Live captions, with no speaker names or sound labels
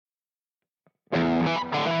Well,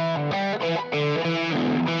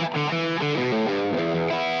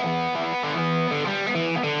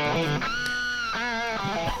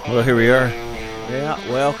 here we are. Yeah,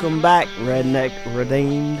 welcome back, Redneck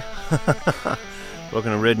Redeemed.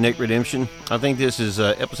 Welcome to Redneck Redemption. I think this is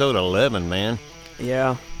episode 11, man.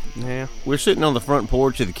 Yeah. We're sitting on the front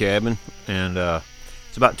porch of the cabin, and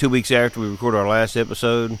it's about 2 weeks after we recorded our last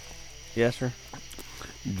episode. Yes, sir.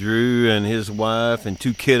 Drew and his wife and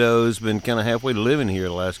 2 kiddos been kind of halfway to living here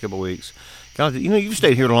the last couple of weeks. God, you know, you've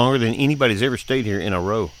stayed here longer than anybody's ever stayed here in a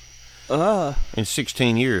row. In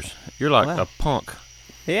 16 years. You're like a punk.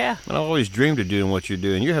 Yeah. And I've always dreamed of doing what you're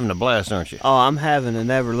doing. You're having a blast, aren't you? Oh, I'm having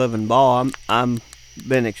an ever-living ball. I'm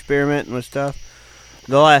been experimenting with stuff.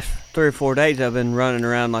 The last 3 or 4 days, I've been running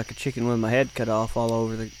around like a chicken with my head cut off all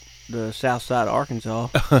over the south side of Arkansas.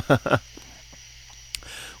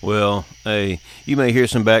 Well, hey, you may hear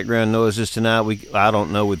some background noises tonight. I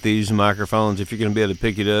don't know with these microphones if you're going to be able to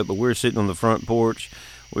pick it up, but we're sitting on the front porch.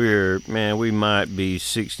 We might be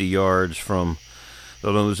 60 yards from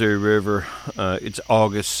the Missouri River. It's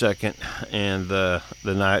August 2nd, and the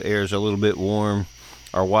night air is a little bit warm.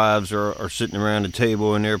 Our wives are sitting around the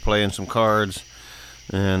table, and they're playing some cards.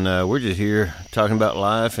 And we're just here talking about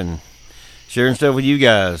life and sharing stuff with you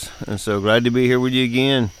guys. And so glad to be here with you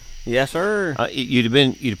again. Yes, sir.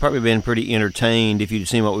 You'd probably been pretty entertained if you'd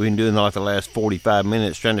seen what we've been doing like the last 45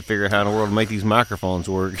 minutes trying to figure out how in the world to make these microphones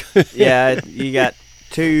work. Yeah, you got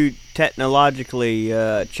 2 technologically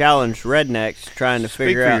challenged rednecks trying to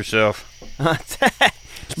figure out.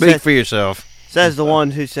 Speak for yourself. Says the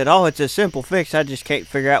one who said, "Oh, it's a simple fix. I just can't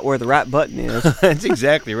figure out where the right button is." That's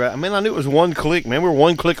exactly right. I mean, I knew it was one click, man. We're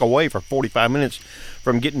one click away for 45 minutes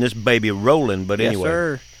from getting this baby rolling. But anyway, yes,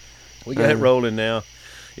 sir. We got it rolling now.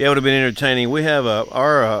 Yeah, it would have been entertaining. We have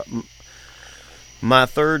my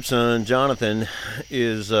third son, Jonathan,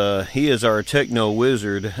 is our techno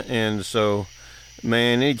wizard, and so,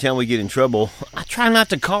 man, anytime we get in trouble, I try not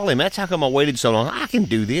to call him. That's how come I waited so long. I can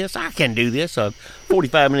do this.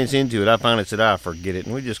 45 minutes into it, I finally said, forget it.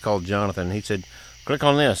 And we just called Jonathan. He said, click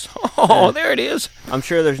on this. Oh, there it is. I'm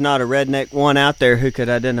sure there's not a redneck one out there who could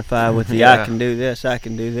identify with the I can do this, I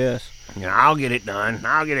can do this. Yeah, I'll get it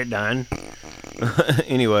done.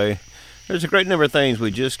 Anyway, there's a great number of things we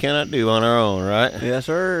just cannot do on our own, right? Yes,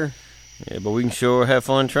 sir. Yeah, but we can sure have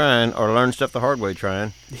fun trying or learn stuff the hard way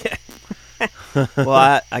trying. Yeah.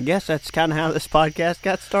 Well, I guess that's kind of how this podcast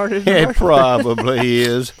got started. Yeah, it probably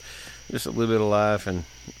is. Just a little bit of life and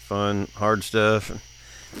fun, hard stuff.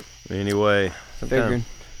 Anyway, figuring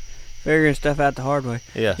stuff out the hard way.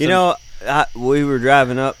 Yeah. You know, we were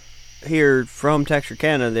driving up here from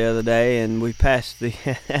Texarkana the other day, and we passed the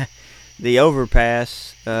the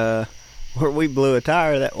overpass where we blew a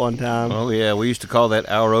tire that one time. Oh yeah, we used to call that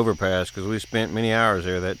our overpass because we spent many hours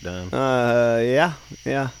there that time.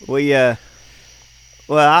 Yeah.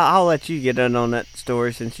 Well, I'll let you get in on that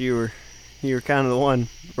story since you were kind of the one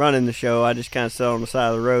running the show. I just kind of sat on the side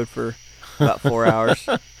of the road for about 4 hours.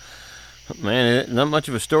 Man, not much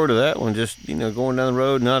of a story to that one. Just, going down the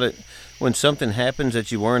road, when something happens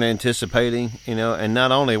that you weren't anticipating, and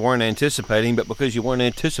not only weren't anticipating, but because you weren't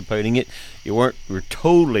anticipating it, you were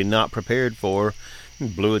totally not prepared for. You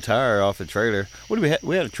blew a tire off the trailer. What did we have?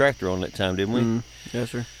 We had a tractor on that time, didn't we?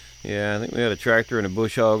 Yes, sir. Yeah, I think we had a tractor and a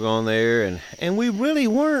bush hog on there, and we really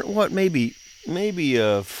weren't maybe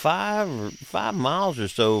 5 miles or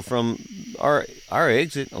so from our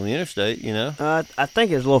exit on the interstate, I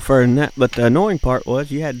think it was a little further than that, but the annoying part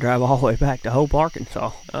was you had to drive all the way back to Hope,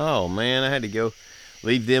 Arkansas. Oh, man, I had to go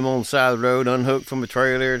leave them on the side of the road, unhook from the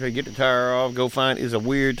trailer to get the tire off, go find. It's a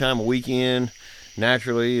weird time of weekend,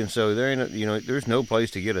 naturally, and so there ain't, there's no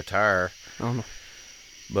place to get a tire. Oh.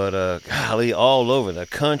 But, golly, all over the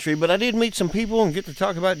country. But I did meet some people and get to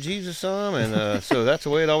talk about Jesus some, and so that's the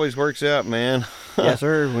way it always works out, man. Yes,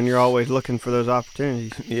 sir, when you're always looking for those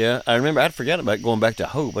opportunities. Yeah, I remember I'd forgot about going back to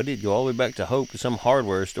Hope. I did go all the way back to Hope to some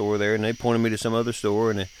hardware store there, and they pointed me to some other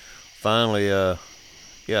store, and they finally,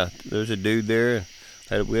 there's a dude there.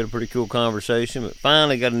 We had a pretty cool conversation, but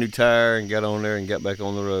finally got a new tire and got on there and got back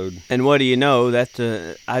on the road. And what do you know,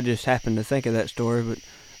 I just happened to think of that story, but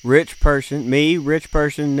rich person,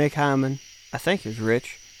 Nick Hyman, I think it was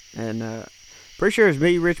Rich, and pretty sure it was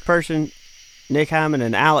me, rich person, Nick Hyman,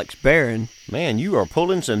 and Alex Barron. Man, you are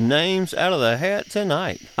pulling some names out of the hat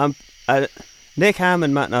tonight. Nick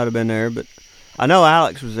Hyman might not have been there, but I know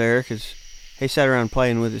Alex was there because he sat around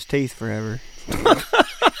playing with his teeth forever.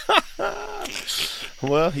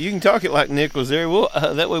 Well, you can talk it like Nick was there.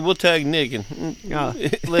 That way we'll tag Nick and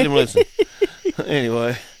let him listen.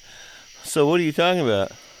 Anyway, so what are you talking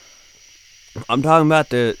about? I'm talking about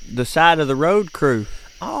the side of the road crew.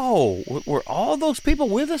 Oh, were all those people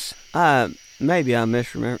with us? Maybe I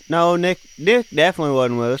misremember. No, Nick definitely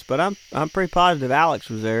wasn't with us, but I'm pretty positive Alex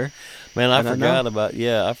was there. Man, I forgot about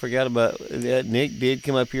that. Nick did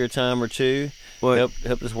come up here a time or two.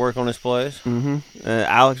 Helped us work on this place. Mm-hmm.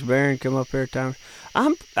 Alex Barron come up here a time.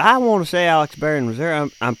 I want to say Alex Barron was there.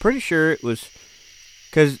 I'm pretty sure it was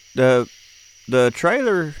because the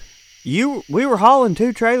trailer we were hauling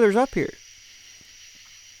 2 trailers up here.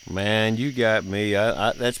 Man, you got me.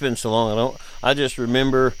 I that's been so long. I just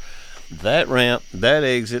remember that ramp, that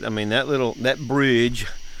exit. I mean that bridge,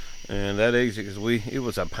 and that exit because it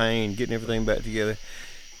was a pain getting everything back together.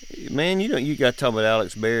 Man, you got to talk about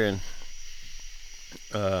Alex Barron.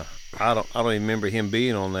 I don't even remember him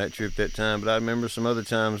being on that trip that time, but I remember some other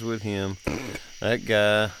times with him. That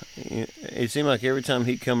guy, it seemed like every time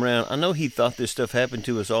he'd come around, I know he thought this stuff happened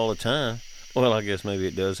to us all the time. Well, I guess maybe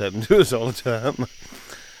it does happen to us all the time.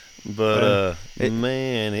 But,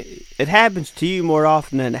 man. It happens to you more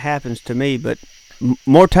often than it happens to me, but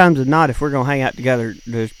more times than not, if we're going to hang out together,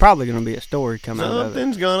 there's probably going to be a story coming out of it.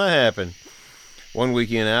 Something's going to happen. One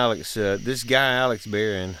weekend, this guy, Alex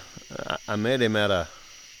Barron, I met him at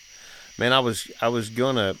I was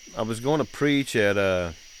gonna preach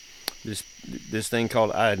at this thing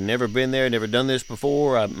called, I had never been there, never done this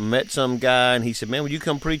before. I met some guy and he said, "Man, would you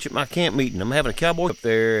come preach at my camp meeting? I'm having a cowboy up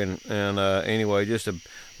there." And anyway, just a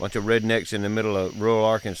bunch of rednecks in the middle of rural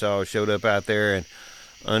Arkansas showed up out there and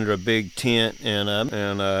under a big tent. And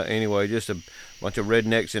anyway, just a bunch of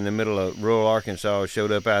rednecks in the middle of rural Arkansas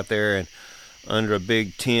showed up out there and under a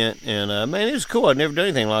big tent. And man, it was cool. I'd never done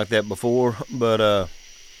anything like that before. But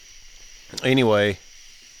anyway,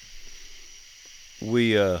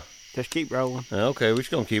 we just keep rolling. Okay, we're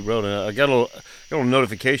just gonna keep rolling. I got a little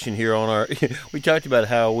notification here on our. We talked about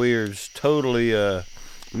how we're totally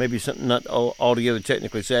maybe something not altogether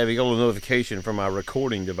technically savvy. Got a little notification from our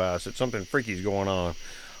recording device that something freaky's going on.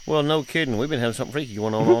 Well, no kidding. We've been having something freaky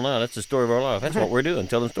going on all night. That's the story of our life. That's what we're doing,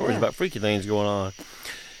 telling stories about freaky things going on.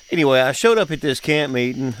 Anyway, I showed up at this camp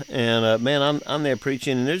meeting, and man, I'm there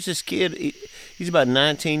preaching, and there's this kid. He's about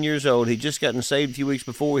 19 years old. He'd just gotten saved a few weeks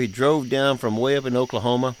before. He drove down from way up in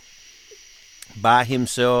Oklahoma by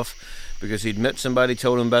himself because he'd met somebody,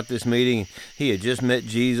 told him about this meeting. He had just met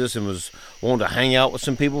Jesus and was wanting to hang out with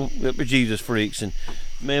some people that were Jesus freaks. And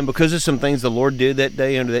man, because of some things the Lord did that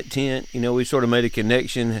day under that tent, we sort of made a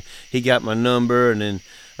connection. He got my number, and then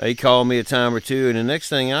he called me a time or two. And the next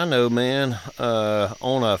thing I know, man,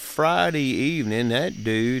 on a Friday evening, that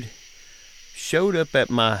dude showed up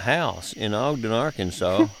at my house in Ogden,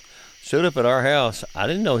 Arkansas. Showed up at our house. I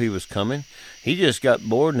didn't know he was coming. He just got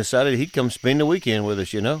bored and decided he'd come spend the weekend with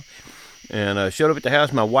us, And showed up at the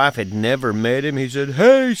house. My wife had never met him. He said,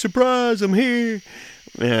 "Hey, surprise, I'm here."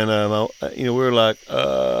 And, we were like,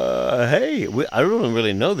 hey, I don't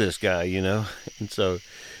really know this guy, And so,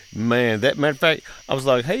 man, matter of fact, I was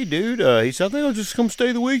like, "Hey, dude," he said, "I think I'll just come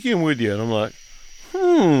stay the weekend with you." And I'm like,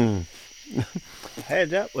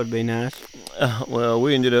 Heads up would be nice. Well,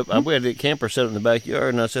 we ended up, we had the camper set up in the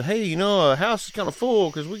backyard, and I said, "Hey, our house is kind of full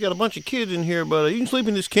because we got a bunch of kids in here, but you can sleep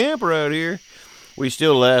in this camper out here." We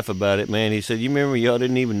still laugh about it, man. He said, "You remember y'all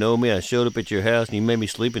didn't even know me? I showed up at your house, and you made me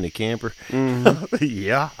sleep in the camper." Mm-hmm.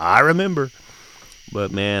 Yeah, I remember.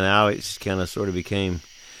 But, man, Alex kind of sort of became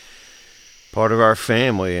part of our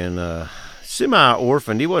family, and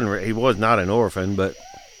semi-orphaned. He was not an orphan, but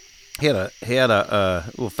he had a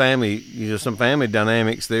little family, some family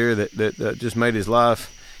dynamics there that just made his life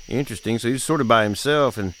interesting. So he was sort of by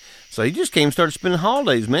himself, and so he just came and started spending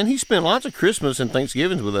holidays. Man, he spent lots of Christmas and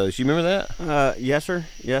Thanksgivings with us. You remember that? Yes, sir.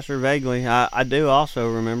 Yes, sir. Vaguely. I do also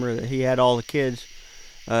remember that he had all the kids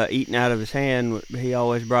eating out of his hand. He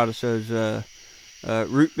always brought us those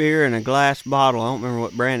root beer in a glass bottle. I don't remember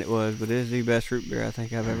what brand it was, but it is the best root beer I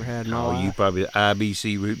think I've ever had in my life. You probably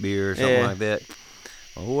IBC root beer or something like that.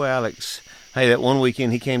 Oh, Alex. Hey, that one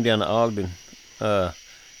weekend he came down to Ogden. That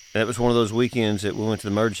was one of those weekends that we went to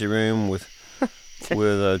the emergency room with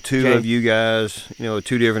two of you guys, 2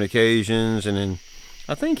 different occasions. And then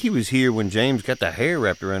I think he was here when James got the hair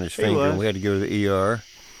wrapped around his finger and we had to go to the ER.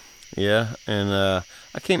 Yeah, and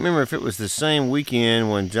I can't remember if it was the same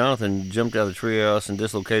weekend when Jonathan jumped out of the treehouse and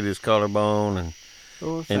dislocated his collarbone and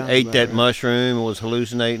ate that mushroom and was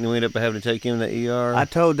hallucinating, and we ended up having to take him to the ER. I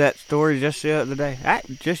told that story just the other day.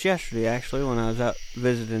 Just yesterday, actually, when I was out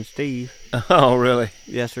visiting Steve. Oh, really?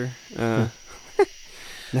 Yes, sir.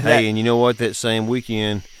 Hey, and you know what? That same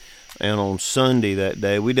weekend, and on Sunday that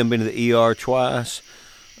day, we'd done been to the ER twice.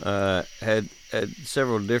 Had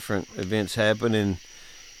several different events happen, and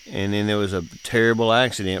then there was a terrible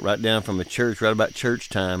accident right down from a church, right about church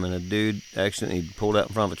time, and a dude accidentally pulled out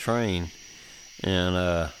in front of a train.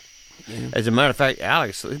 And as a matter of fact,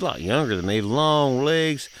 Alex, he's a lot younger than me, long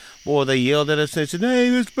legs. Boy, they yelled at us and said,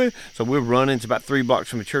 "Hey, let's play." So we're running. It's about 3 blocks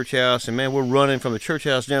from the church house. And, man, we're running from the church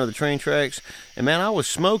house down to the train tracks. And, man, I was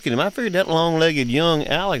smoking him. I figured that long-legged young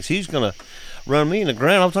Alex, he's going to run me in the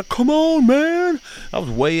ground. I was like, "Come on, man." I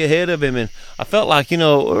was way ahead of him. And I felt like,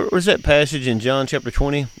 where's that passage in John chapter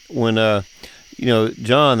 20 when,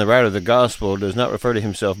 John, the writer of the gospel, does not refer to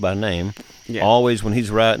himself by name. Yeah. Always when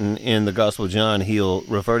he's writing in the Gospel of John, he'll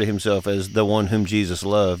refer to himself as the one whom Jesus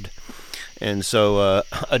loved. And so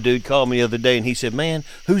a dude called me the other day, and he said, "Man,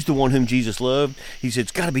 who's the one whom Jesus loved?" He said,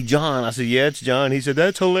 "It's got to be John." I said, "Yeah, it's John." He said,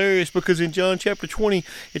 "That's hilarious because in John chapter 20,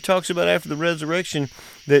 it talks about after the resurrection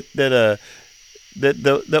that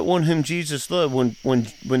one whom Jesus loved,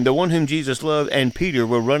 when the one whom Jesus loved and Peter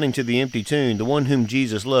were running to the empty tomb, the one whom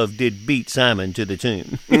Jesus loved did beat Simon to the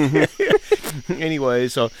tomb." Mm-hmm. Anyway,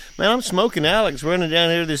 so, man, I'm smoking Alex running down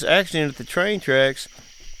here to this accident at the train tracks.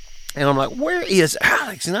 And I'm like, "Where is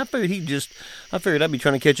Alex?" And I figured I'd be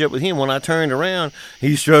trying to catch up with him. When I turned around,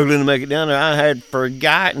 he's struggling to make it down there. I had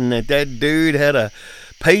forgotten that dude had a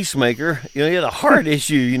pacemaker. He had a heart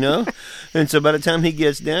issue, And so by the time he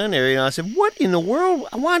gets down there, I said, "What in the world?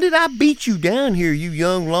 Why did I beat you down here, you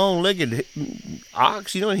young, long-legged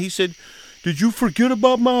ox?" And he said, "Did you forget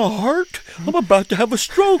about my heart? I'm about to have a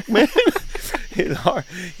stroke, man." He's,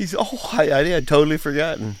 I had totally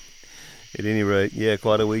forgotten. At any rate, yeah,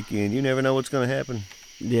 quite a weekend. You never know what's going to happen.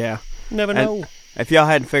 Yeah. Never know. If y'all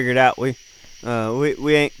hadn't figured out, we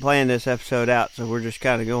ain't playing this episode out, so we're just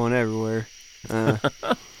kind of going everywhere.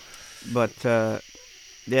 But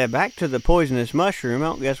back to the poisonous mushroom. I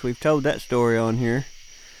don't guess we've told that story on here.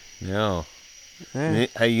 No. Yeah.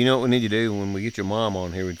 Hey, you know what we need to do when we get your mom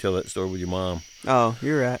on here? We tell that story with your mom. Oh,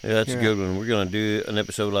 you're right. Yeah, that's a good one. We're going to do an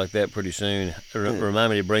episode like that pretty soon. Remind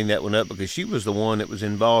me to bring that one up because she was the one that was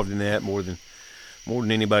involved in that more than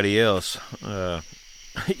anybody else.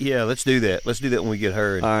 Yeah, let's do that. Let's do that when we get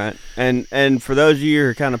her. All right. And for those of you who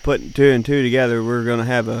are kind of putting 2 and 2 together, we're going to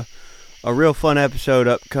have a real fun episode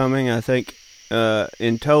upcoming. I think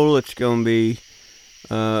in total it's going to be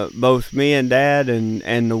both me and Dad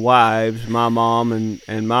and the wives, my mom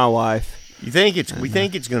and my wife. We think it's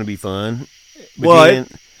going to be fun. Well,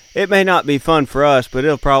 it may not be fun for us, but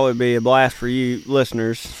it'll probably be a blast for you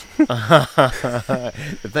listeners.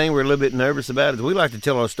 The thing we're a little bit nervous about is we like to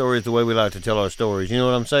tell our stories the way we like to tell our stories. You know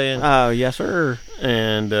what I'm saying? Oh, yes, sir.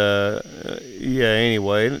 And,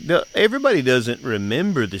 anyway, everybody doesn't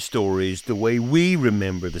remember the stories the way we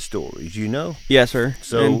remember the stories, Yes, sir.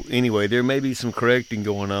 So, anyway, there may be some correcting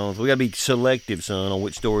going on. So we got to be selective, son, on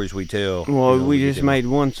which stories we tell. Well, we just made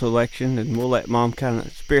one selection, and we'll let Mom kind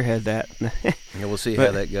of spearhead that. Yeah, we'll see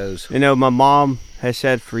how that goes. My mom has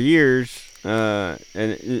said for years,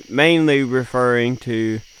 and mainly referring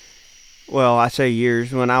to, well, I say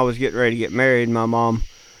years, when I was getting ready to get married, my mom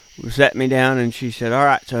sat me down and she said, "All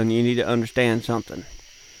right, son, you need to understand something.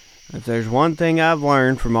 If there's one thing I've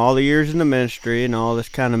learned from all the years in the ministry and all this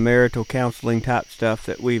kind of marital counseling type stuff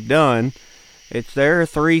that we've done, it's there are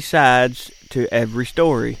 3 sides to every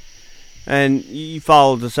story. And you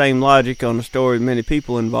follow the same logic on the story with many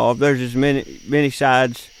people involved. There's as many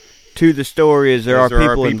sides to the story as there are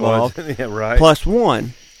people involved. Yeah, right. Plus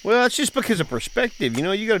 1. Well, it's just because of perspective.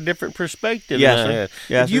 You got a different perspective. Yes, sir.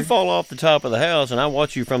 Yes, if you fall off the top of the house and I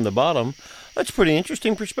watch you from the bottom, that's a pretty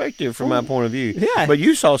interesting perspective from my point of view. Yeah. But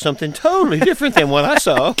you saw something totally different than what I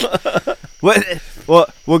saw. Well,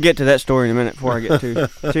 we'll get to that story in a minute before I get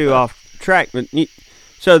too off track. But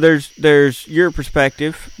so there's your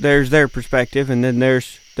perspective, there's their perspective, and then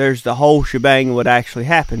there's the whole shebang of what actually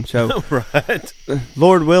happened. So, right.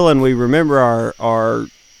 Lord willing, we remember our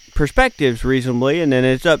perspectives reasonably, and then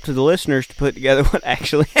it's up to the listeners to put together what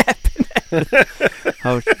actually happened.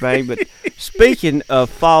 Whole shebang. But speaking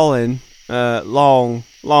of falling long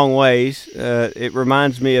ways, it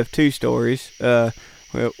reminds me of 2 stories.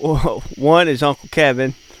 One is Uncle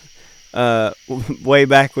Kevin, way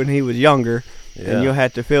back when he was younger. Yeah. And you'll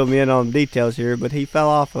have to fill me in on the details here, but he fell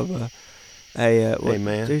off of a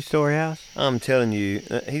 2-story house. I'm telling you,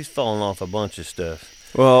 he's fallen off a bunch of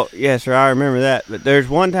stuff. Well, yes, sir, I remember that. But there's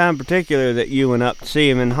one time in particular that you went up to see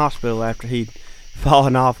him in the hospital after he'd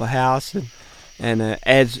fallen off a house. And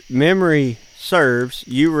as memory serves,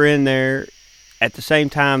 you were in there at the same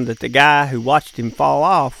time that the guy who watched him fall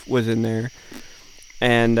off was in there.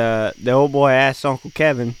 And the old boy asked Uncle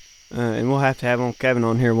Kevin, and we'll have to have Uncle Kevin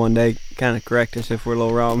on here one day, kind of correct us if we're a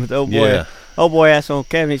little wrong. But the old boy asked Uncle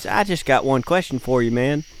Kevin, he said, "I just got one question for you,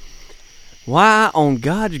 man. Why on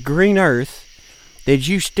God's green earth did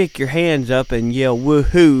you stick your hands up and yell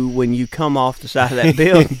woohoo when you come off the side of that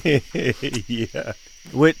building?" Yeah.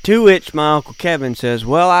 To which my Uncle Kevin says,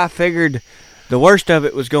 well, I figured the worst of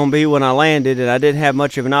it was going to be when I landed, and I didn't have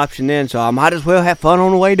much of an option then, so I might as well have fun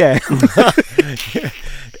on the way down.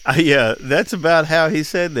 Yeah, that's about how he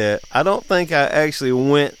said that. I don't think I actually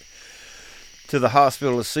went to the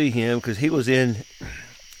hospital to see him because he was in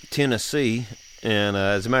Tennessee. And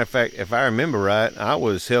as a matter of fact, if I remember right, I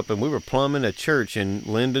was helping. We were plumbing a church in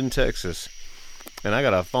Linden, Texas. And I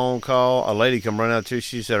got a phone call. A lady come running out to.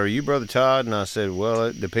 She said, "Are you Brother Todd?" And I said, "Well,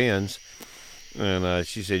 it depends." And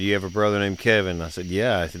she said, "You have a brother named Kevin?" And I said,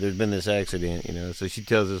 "Yeah." I said, "There's been this accident, you know." So she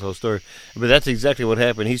tells this whole story. But that's exactly what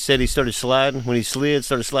happened. He said he started sliding. When he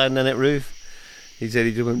started sliding down that roof. He said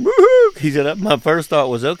he just went, woohoo! He said, my first thought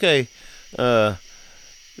was, okay,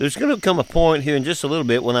 there's going to come a point here in just a little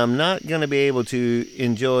bit when I'm not going to be able to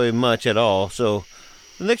enjoy much at all. So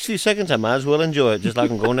the next few seconds, I might as well enjoy it, just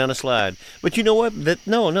like I'm going down a slide. But you know what?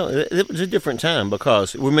 No, it was a different time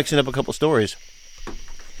because we're mixing up a couple stories.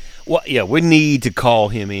 Well, yeah, we need to call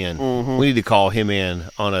him in. Mm-hmm. We need to call him in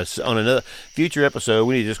on another future episode.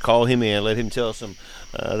 We need to just call him in, let him tell some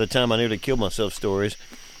the time I nearly killed myself stories.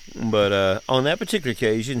 But on that particular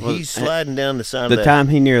occasion, he's sliding down the side of the time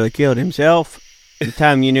he nearly killed himself, the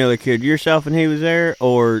time you nearly killed yourself and he was there,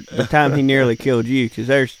 or the time he nearly killed you, because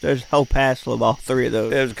there's a whole passel of all three of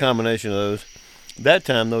those. There's a combination of those. That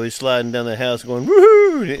time, though, he's sliding down the house going,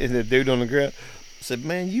 woohoo, and the dude on the ground said,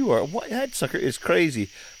 man, that sucker is crazy.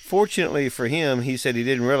 Fortunately for him, he said he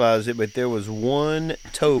didn't realize it, but there was one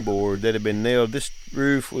toe board that had been nailed. This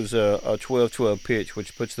roof was a 12-12 pitch,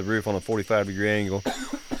 which puts the roof on a 45-degree angle.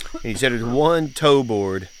 And he said there's one toe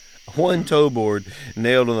board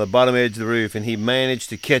nailed on the bottom edge of the roof, and he managed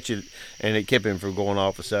to catch it, and it kept him from going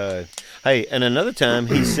off the side. Hey, and another time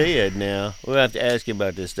he said, now, we'll have to ask him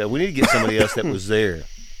about this stuff. We need to get somebody else that was there.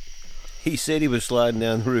 He said he was sliding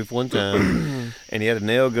down the roof one time, and he had a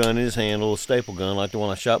nail gun in his hand, a little staple gun, like the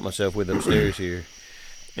one I shot myself with upstairs here.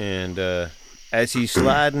 And as he's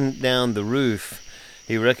sliding down the roof,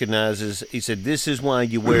 he recognizes, he said, this is why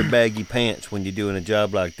you wear baggy pants when you're doing a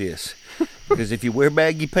job like this. Because if you wear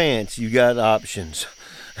baggy pants, you got options.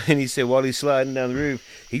 And he said while he's sliding down the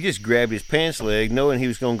roof, he just grabbed his pants leg, knowing he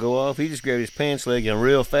was going to go off. He just grabbed his pants leg, and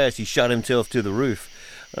real fast he shot himself to the roof.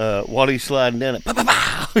 While he's sliding down it, pow, pow,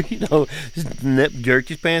 pow, you know, just jerked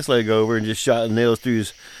his pants leg over and just shot nails through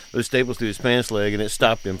those staples through his pants leg, and it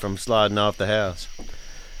stopped him from sliding off the house.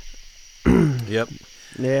 Yep.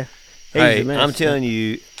 Yeah. Hey, I'm telling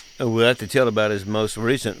you, we'll have to tell about his most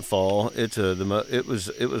recent fall. It was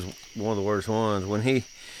one of the worst ones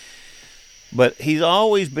but he's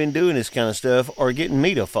always been doing this kind of stuff or getting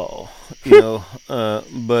me to fall, you know.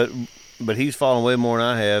 But he's fallen way more than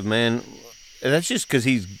I have, man. And that's just because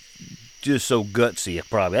he's just so gutsy,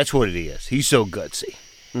 probably. That's what it is. He's so gutsy.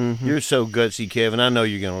 Mm-hmm. You're so gutsy, Kevin. I know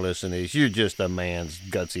you're going to listen to this. You're just a man's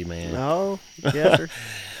gutsy man. Oh, yes, sir.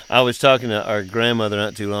 I was talking to our grandmother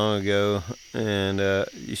not too long ago, and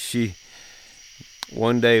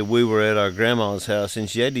one day we were at our grandma's house, and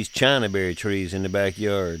she had these chinaberry trees in the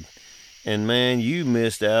backyard. And, man, you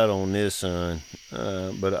missed out on this, son.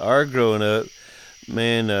 But our growing up,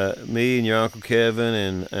 man, me and your Uncle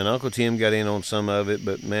Kevin and Uncle Tim got in on some of it,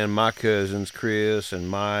 but man, my cousins Chris and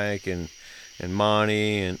Mike and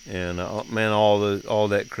Monty and man, all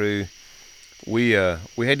that crew, we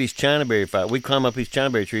had these chinaberry fights. We'd climb up these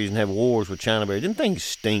chinaberry trees and have wars with chinaberries. Them things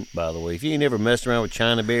stink, by the way. If you ain't ever messed around with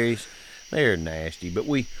chinaberries, they're nasty. But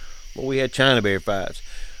we had chinaberry fights.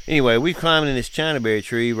 Anyway, we climbing in this chinaberry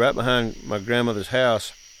tree right behind my grandmother's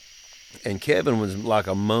house, and Kevin was like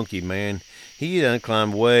a monkey, man. He done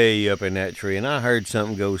climbed way up in that tree, and I heard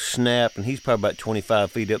something go snap, and he's probably about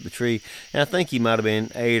 25 feet up the tree, and I think he might have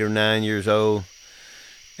been 8 or 9 years old,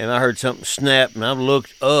 and I heard something snap, and I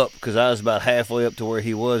looked up, because I was about halfway up to where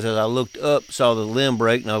he was. As I looked up, saw the limb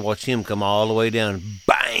break, and I watched him come all the way down.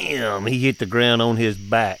 Bam! He hit the ground on his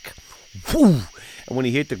back. Whew! And when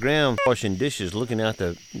he hit the ground, washing dishes, looking out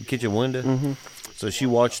the kitchen window, mm-hmm. So she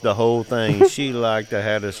watched the whole thing. She like to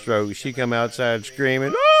have a stroke. She come outside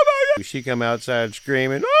screaming, oh my God! She come outside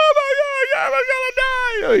screaming, oh my God, I was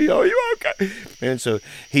gonna die. Are you okay? And so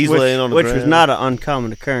he's laying on the ground. Which was not an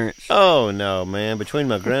uncommon occurrence. Oh no, man. Between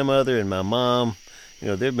my grandmother and my mom, you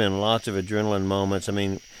know, there've been lots of adrenaline moments. I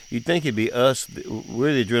mean, you'd think it'd be us.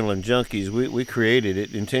 We're the adrenaline junkies. We created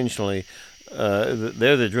it intentionally.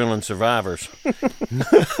 They're the adrenaline survivors.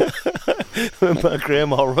 When my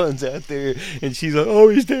grandma runs out there and she's like, oh,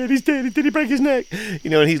 he's dead, did he break his neck? You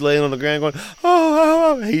know, and he's laying on the ground going,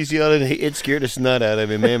 oh. He's yelling, it scared the snot out of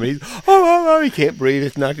him, man. But he's, oh, he can't breathe,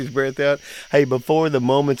 it's knocked his breath out. Hey, before the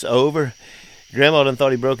moment's over, Grandma done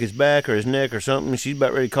thought he broke his back or his neck or something. She's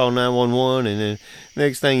about ready to call 911, and then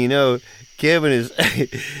next thing you know, Kevin is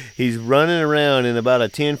he's running around in about a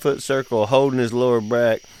 10-foot circle, holding his lower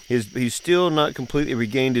back. He's still not completely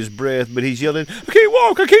regained his breath, but he's yelling, "I can't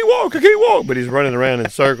walk! I can't walk! I can't walk!" But he's running around in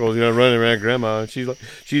circles, running around Grandma, and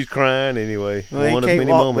she's crying anyway. Well, one he of can't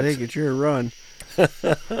many walk, moments. but he could sure run.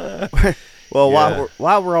 Well, Yeah.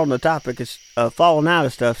 while we're on the topic of falling out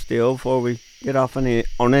of stuff still, before we get off on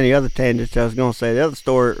any other tangents, I was going to say the other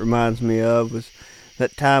story it reminds me of was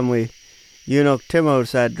that time Timo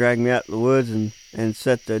decided to drag me out to the woods and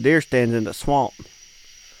set the deer stands in the swamp.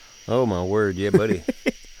 Oh my word, yeah, buddy.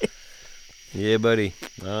 Yeah, buddy.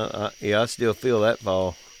 I still feel that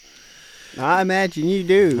fall. I imagine you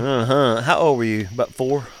do. How old were you? About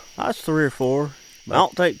 4? I was 3 or 4. I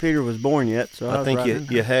don't think Peter was born yet, so I think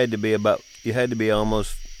you had to be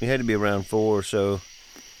around 4 or so.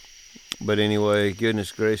 But anyway,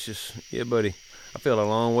 goodness gracious, yeah, buddy. I felt a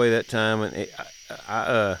long way that time, and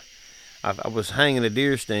I was hanging a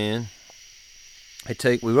deer stand. We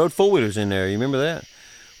rode 4-wheelers in there. You remember that?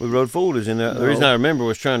 We rode 4-wheelers in there. No. The reason I remember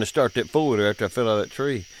was trying to start that 4-wheeler after I fell out of that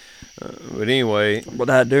tree. But anyway.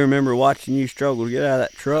 But I do remember watching you struggle to get out of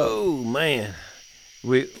that truck. Oh, man.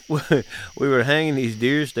 We were hanging these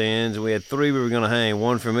deer stands, and we had 3 we were going to hang.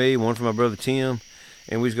 One for me, one for my brother Tim,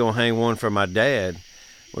 and we was going to hang one for my dad.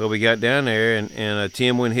 Well, we got down there, and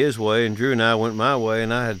Tim went his way, and Drew and I went my way,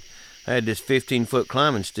 and I had this 15-foot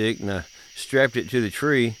climbing stick, and I strapped it to the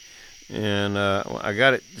tree, and I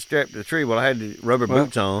got it strapped to the tree. Well, I had the rubber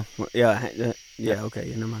boots on. Yeah,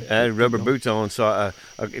 okay, never mind. I had rubber boots on, so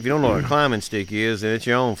if you don't know what a climbing stick is, then it's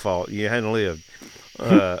your own fault. You hadn't lived.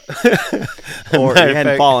 Or you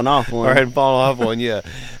hadn't fallen off one. Or hadn't fallen off one, yeah.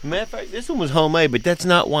 Matter of fact, this one was homemade, but that's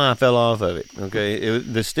not why I fell off of it, okay?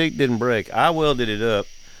 The stick didn't break. I welded it up.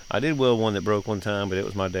 I did weld one that broke one time, but it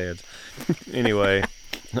was my dad's. Anyway,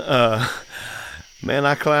 man,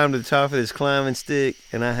 I climbed to the top of this climbing stick,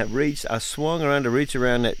 and I swung around to reach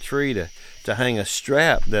around that tree to hang a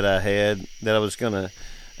strap that I had that I was going to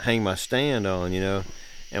hang my stand on,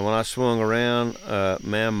 And when I swung around, I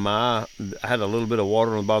had a little bit of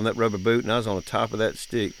water on the bottom of that rubber boot, and I was on the top of that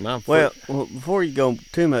stick. Well, before you go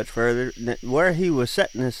too much further, where he was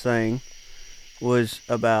setting this thing was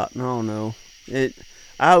about,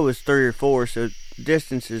 I was 3 or 4, so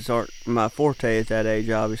distances aren't my forte at that age,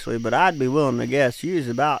 obviously, but I'd be willing to guess you was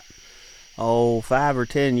about, 5 or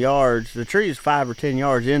 10 yards. The tree is 5 or 10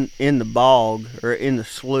 yards in the bog, or in the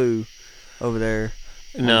slough over there.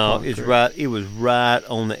 No, it's right. It was right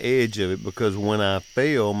on the edge of it, because when I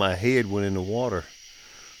fell, my head went in the water.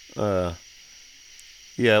 It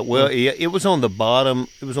was on the bottom.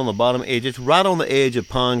 It was on the bottom edge. It's right on the edge of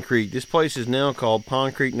Pond Creek. This place is now called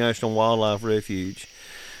Pond Creek National Wildlife Refuge.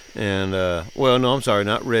 And I'm sorry,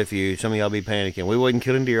 not refuge. Some of y'all be panicking. We wasn't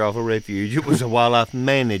killing deer off a refuge. It was a wildlife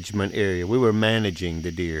management area. We were managing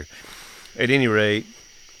the deer. At any rate,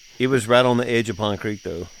 it was right on the edge of Pond Creek,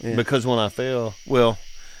 though, because when I fell,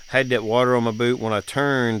 had that water on my boot. When I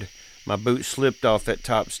turned, my boot slipped off that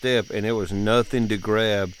top step, and there was nothing to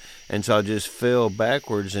grab, and so I just fell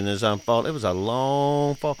backwards. And as I'm falling, it was a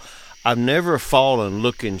long fall. I've never fallen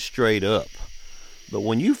looking straight up, but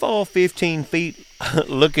when you fall 15 feet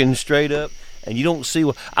looking straight up, and you don't see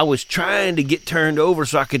what I was trying to get turned over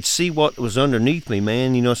so I could see what was underneath me,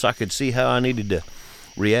 man. So I could see how I needed to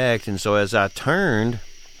react. And so as I turned.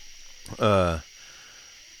 I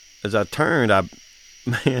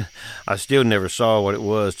still never saw what it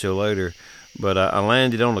was till later, but I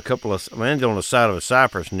landed on the side of a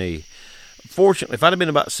cypress knee. Fortunately, if I'd have been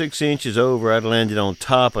about 6 inches over, I'd landed on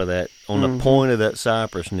top of that, on the point of that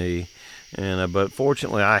cypress knee, but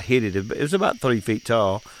fortunately I hit it. It was about 3 feet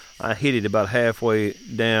tall. I hit it about halfway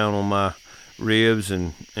down on my ribs,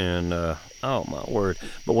 and oh my word!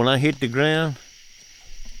 But when I hit the ground,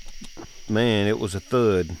 man, it was a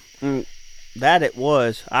thud. That it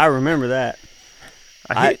was. I remember that.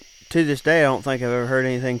 To this day, I don't think I've ever heard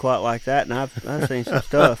anything quite like that, and I've seen some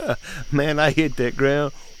stuff. Man, I hit that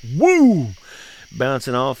ground, woo,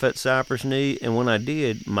 bouncing off that cypress knee, and when I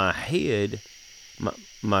did, my head,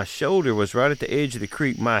 my shoulder was right at the edge of the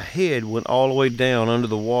creek. My head went all the way down under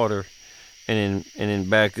the water, and then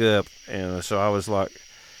back up, and so I was like,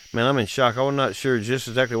 man, I'm in shock. I was not sure just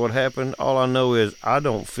exactly what happened. All I know is I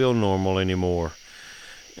don't feel normal anymore.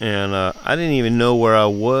 And I didn't even know where I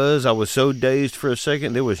was. I was so dazed for a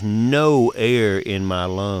second. There was no air in my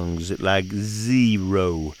lungs, like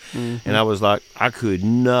zero. Mm-hmm. And I was like, I could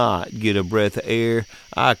not get a breath of air.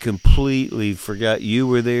 I completely forgot you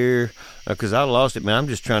were there because I lost it, man. I'm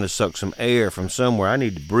just trying to suck some air from somewhere. I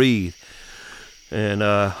need to breathe. And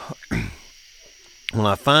when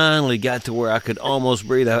I finally got to where I could almost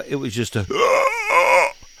breathe out, it was just a.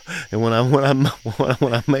 And when I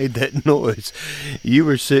made that noise, you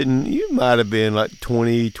were sitting. You might have been like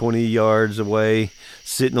 20 yards away,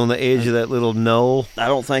 sitting on the edge of that little knoll. I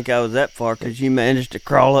don't think I was that far because you managed to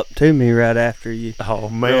crawl up to me right after you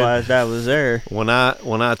realized I was there. When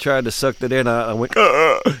I tried to suck that in, I went,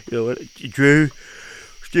 you know what, Drew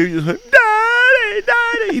just went,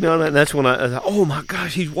 Daddy, you know, and that's when I thought, oh my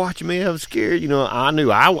gosh, he's watching me. I was scared, you know. I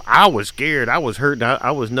knew I was scared. I was hurting.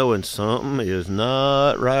 I was knowing something is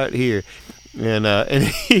not right here, and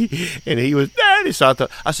he was Daddy. So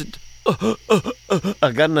I said,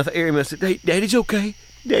 I got enough air in me. I said, hey, Daddy's okay.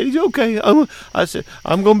 Daddy's okay. I said,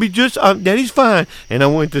 I'm gonna be just. Daddy's fine. And I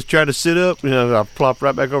went to try to sit up, and I plopped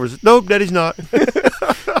right back over. And said, nope, Daddy's not.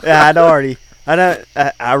 Yeah,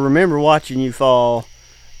 I remember watching you fall.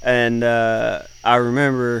 And I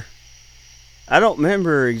don't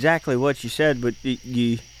remember exactly what you said, but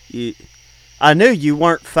I knew you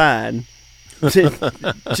weren't fine,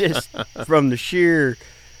 just from the sheer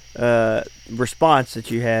response that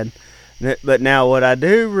you had. But now what I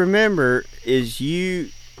do remember is you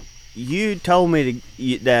told me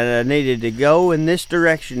that I needed to go in this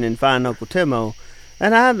direction and find Uncle Timo,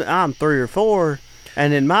 and I'm 3 or 4.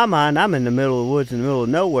 And in my mind, I'm in the middle of the woods, in the middle of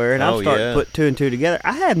nowhere, and I'm starting to put 2 and 2 together.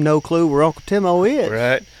 I have no clue where Uncle Timo is.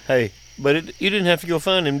 Right. Hey, but you didn't have to go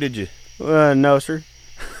find him, did you? No, sir.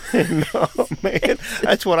 No, man.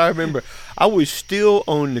 That's what I remember. I was still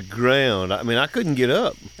on the ground. I mean, I couldn't get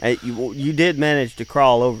up. Hey, you did manage to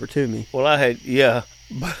crawl over to me. Well, yeah.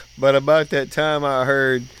 But about that time, I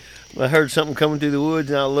heard something coming through the woods,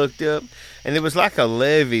 and I looked up. And it was like a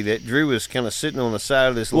levee that Drew was kind of sitting on the side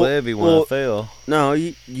of this levee when I fell. No,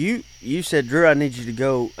 you said, Drew, I need you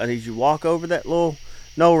to walk over that little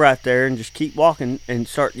knoll right there and just keep walking and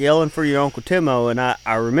start yelling for your Uncle Timo. And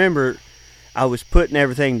I remember I was putting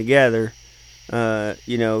everything together,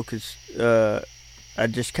 you know, because I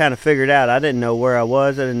just kind of figured out I didn't know where I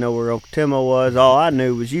was. I didn't know where Uncle Timo was. All I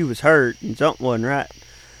knew was you was hurt and something wasn't right.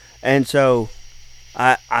 And so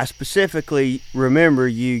I specifically remember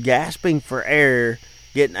you gasping for air,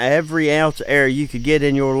 getting every ounce of air you could get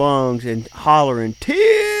in your lungs and hollering,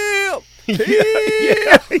 Tip!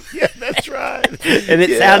 Yeah, that's right. And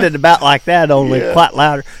it sounded about like that, only quite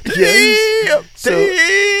louder. Tip! So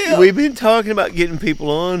we've been talking about getting people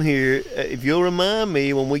on here. If you'll remind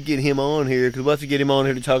me when we get him on here, because we'll have to get him on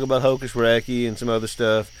here to talk about Hocus Racky and some other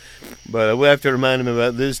stuff. But we'll have to remind him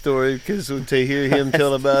about this story, because to hear him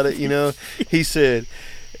tell about it, you know, he said,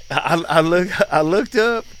 I looked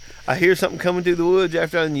up, I hear something coming through the woods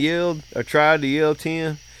after I yelled or tried to yell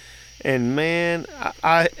 10. And man,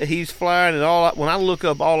 he's flying, and when I look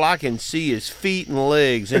up, all I can see is feet and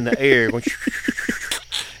legs in the air,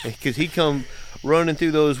 because he come running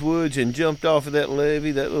through those woods and jumped off of that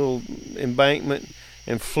levee, that little embankment,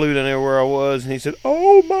 and flew down there where I was. And he said,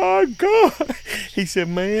 "Oh my God!" He said,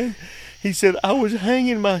 "Man," he said, "I was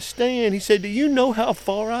hanging my stand." He said, "Do you know how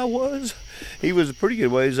far I was?" He was a pretty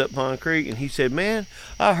good ways up Pond Creek, and he said, "Man,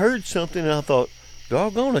 I heard something, and I thought,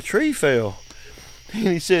 doggone, a tree fell." And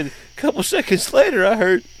he said, a couple seconds later, I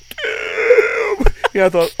heard, and I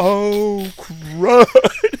thought, oh, crud.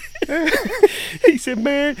 He said,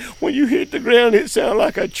 man, when you hit the ground, it sounded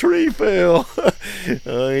like a tree fell.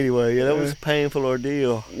 Anyway, that was a painful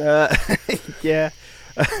ordeal. Yeah.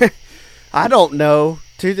 I don't know.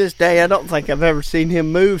 To this day, I don't think I've ever seen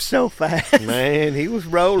him move so fast. Man, he was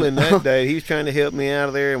rolling that day. He was trying to help me out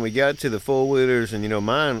of there, and we got to the four-wheelers, and, you know,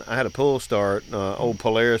 mine, I had a pull start, old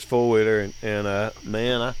Polaris four-wheeler, and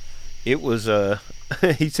man, it was,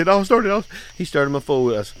 he said, he started my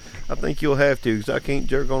four-wheelers. I think you'll have to, because I can't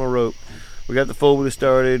jerk on a rope. We got the four-wheeler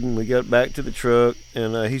started, and we got back to the truck,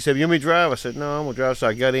 and he said, you want me to drive? I said, no, I'm going to drive. So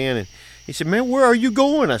I got in, and he said, man, where are you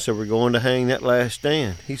going? I said, we're going to hang that last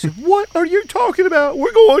stand. He said, what are you talking about?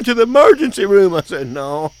 We're going to the emergency room. I said,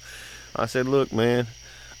 no. I said, look, man,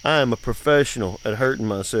 I am a professional at hurting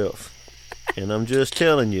myself. And I'm just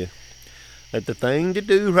telling you that the thing to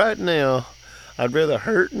do right now, I'd rather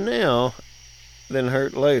hurt now than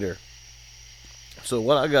hurt later. So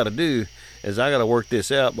what I got to do is I got to work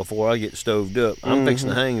this out before I get stoved up. I'm fixing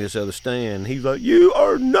to hang this other stand. He's like, you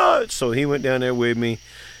are nuts. So he went down there with me.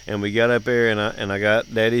 And we got up there, and I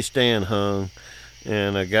got Daddy's stand hung,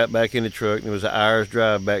 and I got back in the truck, and it was an hour's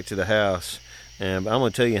drive back to the house. And I'm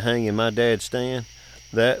going to tell you, hanging my dad's stand,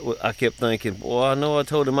 I kept thinking, well, I know I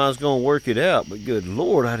told him I was going to work it out, but good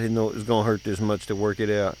Lord, I didn't know it was going to hurt this much to work it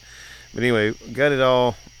out. But anyway, got it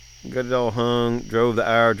all hung, drove the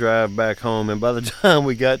hour drive back home, and by the time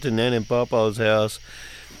we got to Nan and Papa's house,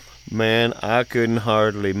 Man, I couldn't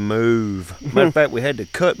hardly move. Matter of fact, we had to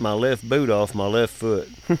cut my left boot off my left foot.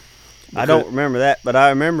 I don't remember that, but I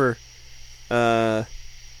remember.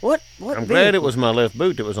 What? I'm glad it was my left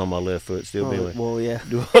boot that was on my left foot still, Billy. Well, yeah.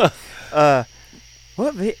 I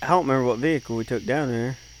don't remember what vehicle we took down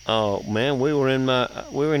there. Oh man, we were in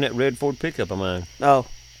that red Ford pickup of mine. Oh,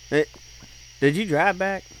 did you drive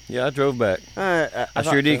back? Yeah, I drove back. I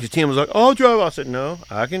sure did, because Tim was like, "Oh, I'll drive." I said, "No,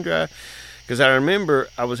 I can drive." Because I remember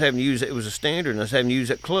I was having to use it was a standard, and I was having to use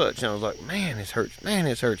that clutch, and I was like, "Man, this hurts. Man,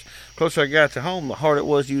 this hurts." The closer I got to home, the harder it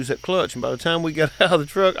was to use that clutch. And by the time we got out of the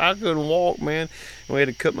truck, I couldn't walk, man. And we had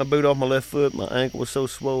to cut my boot off my left foot. My ankle was so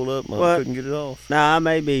swollen up, I couldn't get it off. Now I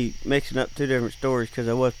may be mixing up two different stories because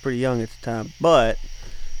I was pretty young at the time, but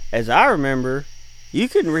as I remember, you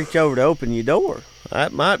couldn't reach over to open your door.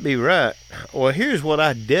 That might be right. Well, here's what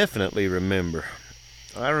I definitely remember.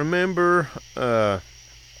 I remember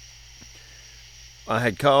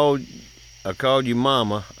I called you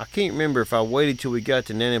Mama. I can't remember if I waited till we got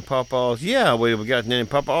to Nanny and Papa's. Yeah, I waited till we got to Nanny and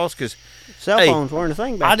Papa's because cell phones weren't a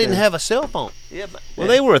thing back then. I didn't have a cell phone. Yeah,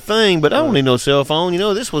 they were a thing, but I don't need no cell phone. You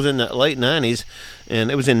know, this was in the late 90s, and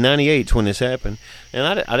it was in 98 when this happened. And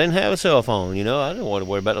I didn't have a cell phone, you know. I didn't want to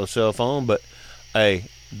worry about no cell phone, but, hey,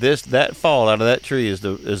 that fall out of that tree is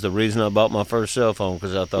the reason I bought my first cell phone,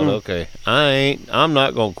 because I thought, okay, I'm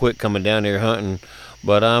not going to quit coming down here hunting,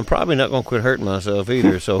 but I'm probably not going to quit hurting myself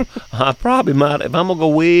either. So I probably might, if I'm going to go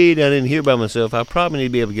way down in here by myself, I probably need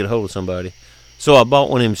to be able to get a hold of somebody. So I bought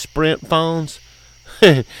one of them Sprint phones,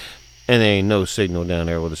 and there ain't no signal down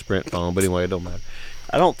there with a Sprint phone. But anyway, it don't matter.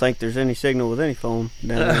 I don't think there's any signal with any phone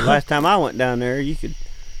down there. Last time I went down there, you could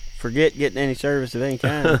forget getting any service of any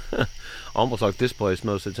kind. Almost like this place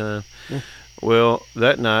most of the time. Yeah. Well,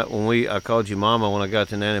 that night when I called you Mama when I got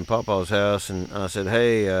to Nanny and Papa's house, and I said,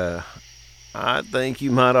 "Hey, I think you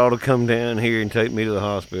might ought to come down here and take me to the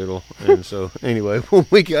hospital." And so, anyway, when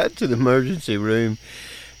we got to the emergency room,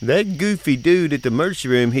 that goofy dude at the emergency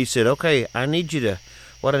room, he said, "Okay, what I need you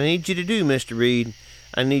to do, Mr. Reed,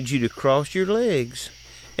 I need you to cross your legs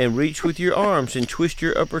and reach with your arms and twist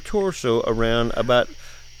your upper torso around about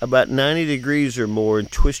 90 degrees or more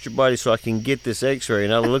and twist your body so I can get this x-ray."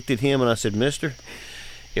 And I looked at him and I said, "Mister,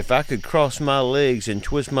 if I could cross my legs and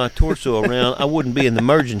twist my torso around, I wouldn't be in the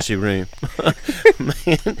emergency room."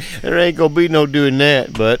 Man, there ain't going to be no doing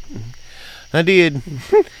that, but I did.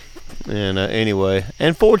 And anyway,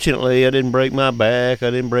 and fortunately, I didn't break my back. I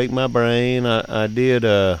didn't break my brain. I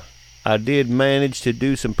did manage to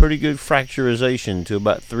do some pretty good fracturization to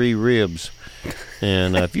about 3 ribs.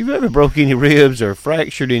 And if you've ever broke any ribs or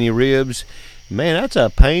fractured any ribs, man, that's a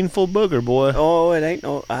painful booger, boy. Oh, it ain't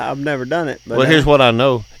no. I've never done it. But well, here's what I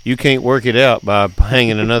know: you can't work it out by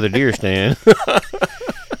hanging another deer stand.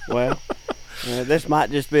 Well, this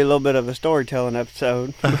might just be a little bit of a storytelling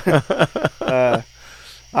episode.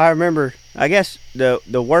 I remember, I guess the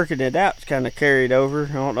working it out's kind of carried over.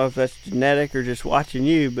 I don't know if that's genetic or just watching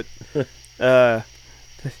you, but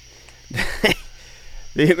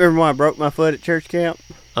do you remember when I broke my foot at church camp?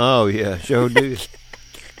 Oh yeah, sure do.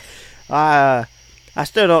 I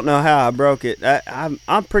still don't know how I broke it.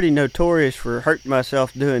 I'm pretty notorious for hurting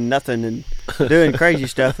myself doing nothing and doing crazy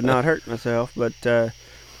stuff and not hurting myself. But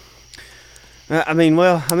I've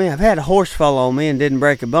had a horse fall on me and didn't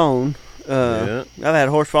break a bone. Yeah. I've had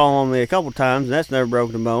a horse fall on me a couple times, and that's never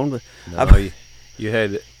broken a bone. But no, you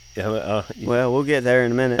had it. Well, we'll get there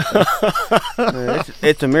in a minute.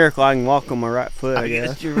 It's a miracle I can walk on my right foot, I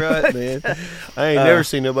guess. You're right, man. I ain't never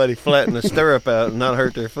seen nobody flatten a stirrup out and not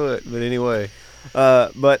hurt their foot. But anyway.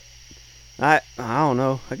 But I don't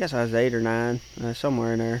know. I guess I was 8 or 9,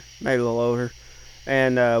 somewhere in there, maybe a little older.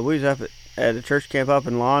 And we was up at a church camp up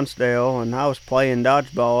in Lonsdale, and I was playing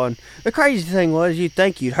dodgeball. And the crazy thing was, you'd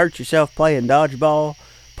think you'd hurt yourself playing dodgeball,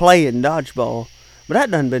 but that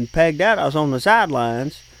done been pegged out. I was on the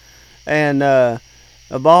sidelines, and a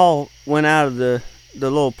ball went out of the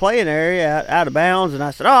little playing area, out of bounds, and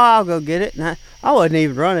I said, "Oh, I'll go get it." And I wasn't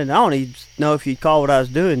even running. I don't even know if you'd call what I was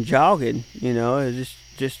doing jogging. You know, it was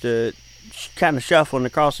just kind of shuffling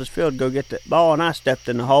across this field to go get that ball, and I stepped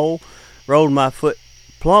in the hole, rolled my foot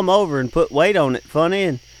plumb over and put weight on it funny,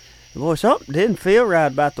 and boy, something didn't feel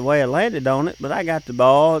right about the way I landed on it, but I got the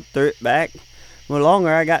ball, threw it back. The longer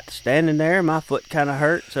I got to standing there, my foot kind of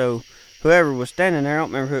hurt, so whoever was standing there, I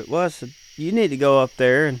don't remember who it was, said, "You need to go up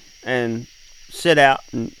there and sit out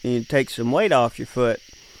and you take some weight off your foot."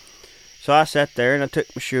 So I sat there and I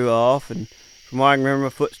took my shoe off, and from what I can remember, my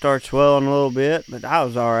foot started swelling a little bit, but I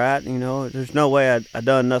was all right. You know, there's no way I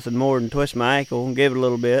done nothing more than twist my ankle and give it a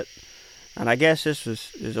little bit. And I guess this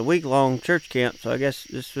was a week-long church camp, so I guess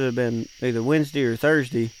this would have been either Wednesday or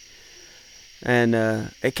Thursday. And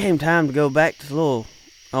it came time to go back to the little,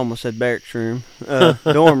 I almost said barracks room,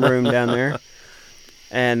 dorm room down there.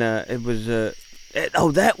 And it was,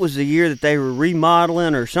 that was the year that they were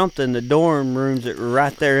remodeling or something, the dorm rooms that were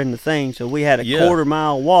right there in the thing. So we had a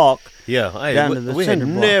quarter-mile walk down to the we cinder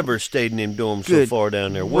had block. never stayed in them dorms so far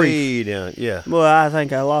down there, way down, yeah. Well, I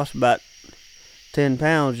think I lost about 10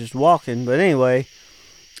 pounds just walking. But anyway,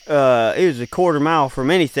 it was a quarter-mile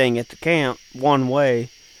from anything at the camp, one way.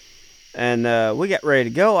 And we got ready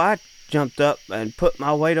to go. I jumped up and put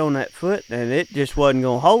my weight on that foot, and it just wasn't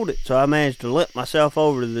going to hold it. So I managed to limp myself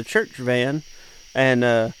over to the church van.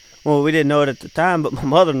 And, we didn't know it at the time, but my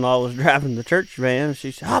mother-in-law was driving the church van.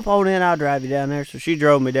 She said, hop on in, I'll drive you down there. So she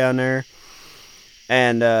drove me down there.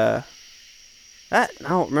 And I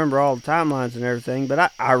don't remember all the timelines and everything,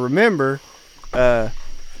 but I remember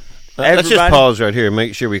let's just pause right here and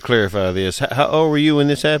make sure we clarify this. How old were you when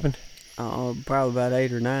this happened? Probably about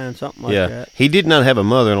 8 or 9, something like that. He did not have a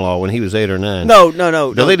mother-in-law when he was 8 or 9. No.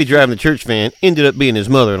 The lady driving the church van ended up being his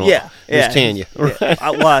mother-in-law. Yeah. Miss Tanya. Right? Yeah.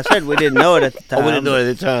 I said we didn't know it at the time. We didn't know it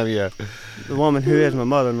at the time, yeah. The woman who is my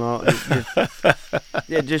mother-in-law,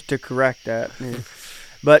 just to correct that. Yeah.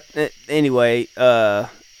 But anyway, I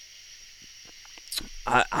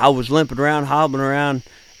was limping around, hobbling around.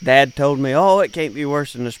 Dad told me, it can't be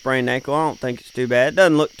worse than a sprained ankle. I don't think it's too bad. It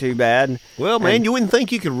doesn't look too bad. Well, man, you wouldn't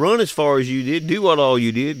think you could run as far as you did, do what all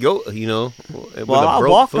you did, go, with well, a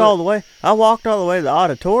broke foot. all the way. I walked all the way to the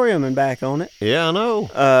auditorium and back on it. Yeah, I know.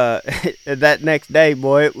 That next day,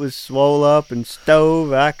 boy, it was swole up and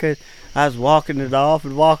stove. I was walking it off.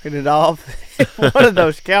 One of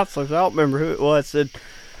those counselors, I don't remember who it was, said,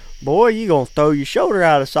 boy, you going to throw your shoulder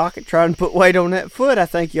out of socket trying to put weight on that foot. I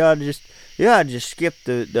think you ought to just skip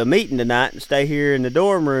the meeting tonight and stay here in the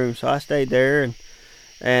dorm room. So I stayed there,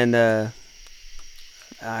 and it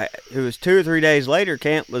was 2 or 3 days later,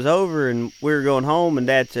 camp was over, and we were going home, and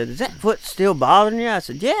Dad said, is that foot still bothering you? I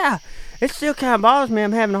said, yeah, it still kind of bothers me.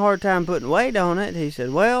 I'm having a hard time putting weight on it. He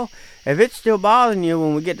said, well, if it's still bothering you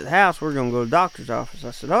when we get to the house, we're going to go to the doctor's office. I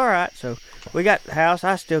said, all right. So we got to the house.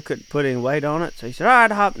 I still couldn't put any weight on it. So he said, all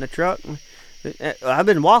right, I'll hop in the truck. I've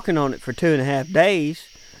been walking on it for 2.5 days.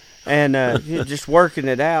 And just working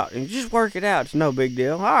it out. And just work it out. It's no big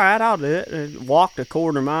deal. All right, I'll do it. And walked a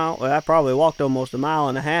quarter mile. Well, I probably walked almost 1.5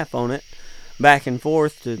 miles on it, back and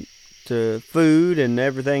forth to food and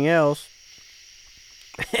everything else.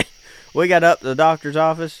 We got up to the doctor's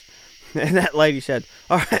office, and that lady said,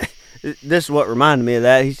 all right, this is what reminded me of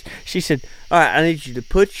that. She said, all right, I need you to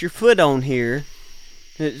put your foot on here.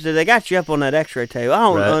 So they got you up on that x-ray table. I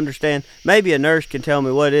don't understand. Maybe a nurse can tell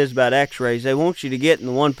me what it is about x-rays. They want you to get in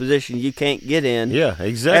the one position you can't get in. Yeah,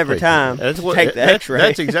 exactly. Every time. Take the x-ray.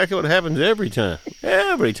 That's exactly what happens every time.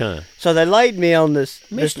 Every time. So they laid me on this...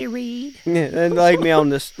 Mr. Reed. Yeah, they laid me on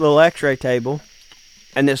this little x-ray table.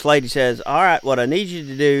 And this lady says, all right, what I need you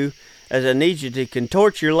to do is I need you to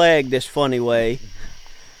contort your leg this funny way.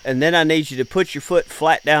 And then I need you to put your foot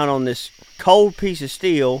flat down on this cold piece of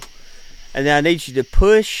steel. And then I need you to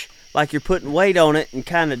push like you're putting weight on it and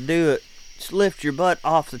kind of do it. Just lift your butt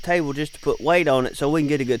off the table just to put weight on it so we can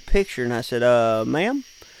get a good picture. And I said, ma'am,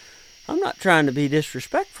 I'm not trying to be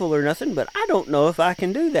disrespectful or nothing, but I don't know if I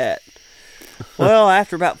can do that. Well,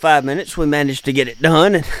 after about 5 minutes, we managed to get it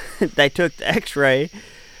done. And they took the x-ray.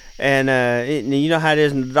 And you know how it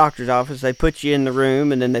is in the doctor's office. They put you in the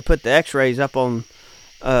room, and then they put the x-rays up on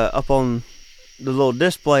the little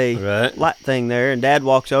display light thing there, and Dad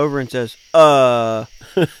walks over and says, I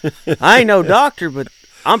ain't no doctor, but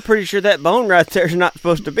I'm pretty sure that bone right there is not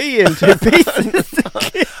supposed to be in 2 pieces.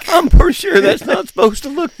 I'm pretty sure that's not supposed to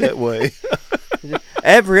look that way.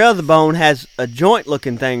 Every other bone has a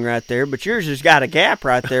joint-looking thing right there, but yours has got a gap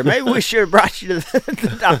right there. Maybe we should have brought you to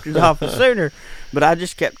the doctor's office sooner. But I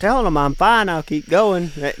just kept telling him, I'm fine, I'll keep going.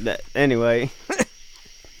 Anyway.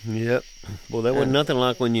 Yep. Well, that wasn't nothing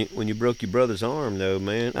like when you broke your brother's arm, though,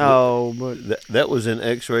 man. Oh, but that was an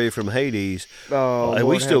X-ray from Hades. Oh,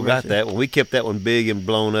 we still got that one. We kept that one big and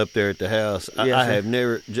blown up there at the house. Yes, I have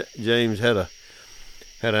never. James had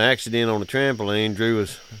an accident on the trampoline. Drew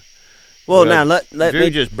was. Well, now let Drew me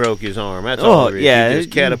just broke his arm. That's all it is. Yeah, he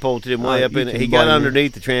just catapulted him way up in it. He got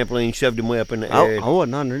underneath the trampoline, shoved him way up in the air. I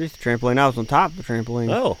wasn't underneath the trampoline. I was on top of the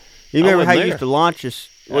trampoline. Oh, you remember how you used to launch us?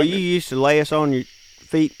 Well, you used to lay us on your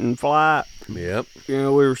feet and fly. Yep. You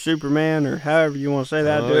know, we were Superman or however you want to say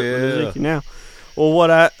that. I do it with Ezekiel now. Well,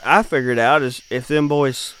 what I figured out is if them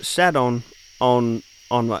boys sat on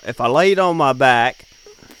my, if I laid on my back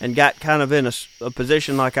and got kind of in a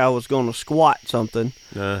position like I was going to squat something,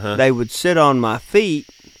 they would sit on my feet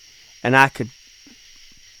and I could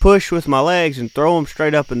push with my legs and throw them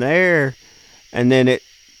straight up in the air, and then it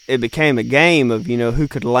it became a game of, who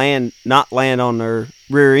could not land on their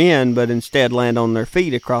rear end, but instead land on their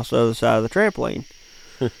feet across the other side of the trampoline.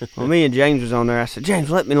 Well, me and James was on there. I said, James,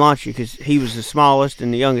 let me launch you, because he was the smallest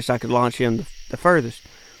and the youngest. I could launch him the furthest.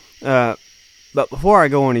 But before I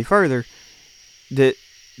go any further, the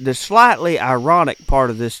slightly ironic part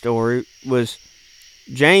of this story was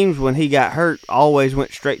James, when he got hurt, always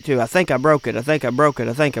went straight to, I think I broke it, I think I broke it,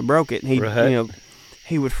 I think I broke it. And he, right.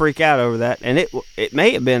 He would freak out over that. And it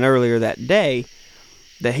may have been earlier that day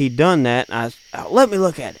that he'd done that. And let me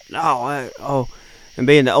look at it. And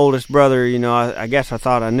being the oldest brother, I guess I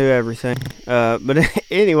thought I knew everything. But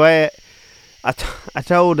anyway, I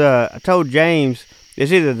told James,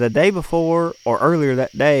 it's either the day before or earlier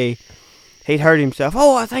that day, he'd hurt himself.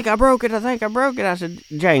 Oh, I think I broke it. I think I broke it. I said,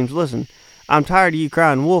 James, listen, I'm tired of you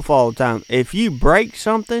crying wolf all the time. If you break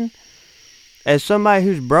something, as somebody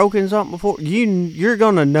who's broken something before, you're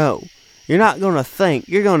going to know. You're not going to think.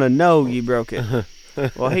 You're going to know you broke it.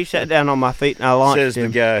 Well, he sat down on my feet and I launched him. Says the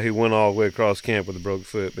guy who went all the way across camp with a broke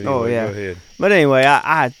foot. But anyway, yeah. Go ahead. But anyway,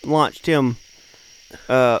 I launched him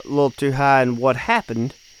a little too high, and what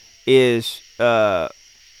happened is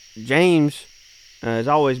James has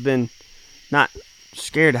always been not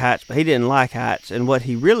scared of heights, but he didn't like heights. And what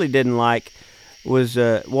he really didn't like was,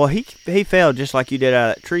 he fell just like you did out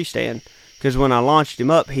of that tree stand. Because when I launched him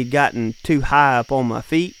up, he'd gotten too high up on my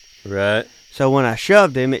feet. Right. So when I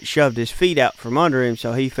shoved him, it shoved his feet out from under him,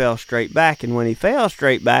 so he fell straight back. And when he fell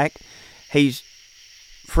straight back, he's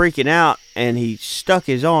freaking out, and he stuck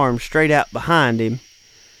his arm straight out behind him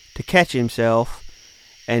to catch himself,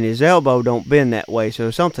 and his elbow don't bend that way, so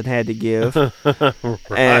something had to give.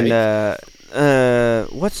 Right. And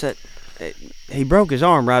what's that? He broke his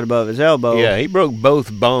arm right above his elbow. Yeah, he broke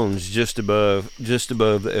both bones just above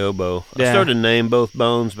the elbow. Yeah. I started to name both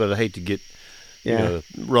bones, but I hate to get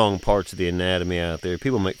wrong parts of the anatomy out there.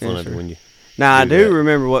 People make fun of it when you. Now I do that.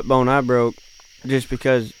 remember what bone I broke, just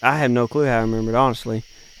because I have no clue how I remember it. Honestly,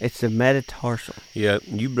 it's the metatarsal. Yeah,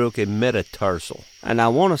 you broke a metatarsal, and I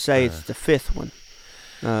want to say it's the fifth one.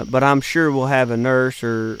 But I'm sure we'll have a nurse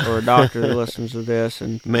or a doctor that listens to this.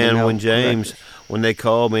 And when they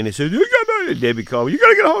called me and they said, Debbie called me, you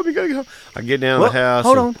gotta get home. I get down to the house.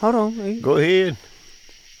 Hold on. Go ahead.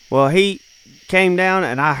 Well, he came down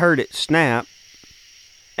and I heard it snap,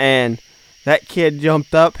 and that kid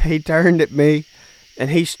jumped up. He turned at me, and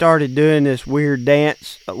he started doing this weird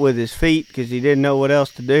dance with his feet because he didn't know what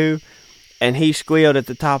else to do. And he squealed at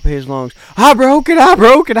the top of his lungs, I broke it.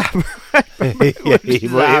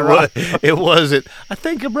 It wasn't, I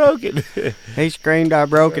think I broke it. He screamed, I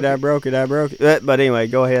broke it. But anyway,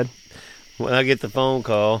 go ahead. When I get the phone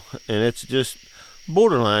call, and it's just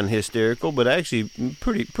borderline hysterical, but actually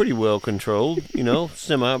pretty well controlled,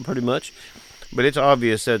 semi pretty much. But it's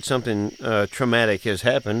obvious that something traumatic has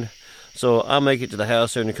happened. So I'll make it to the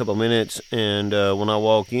house there in a couple of minutes, and when I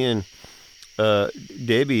walk in,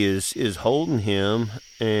 Debbie is holding him,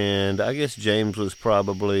 and I guess James was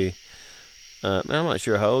probably, I'm not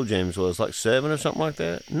sure how old James was, like 7 or something like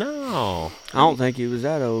that? No. I don't think he was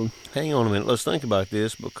that old. Hang on a minute, let's think about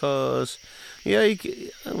this, because, he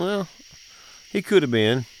could have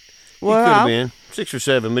been. Well, he could have been 6 or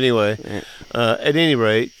 7, but anyway, at any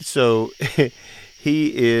rate, so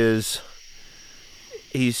he's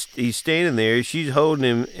standing there, she's holding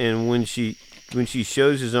him, and when she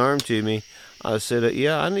shows his arm to me, I said,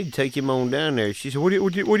 I need to take him on down there. She said, what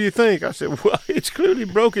do you think? I said, well, it's clearly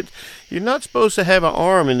broken. You're not supposed to have an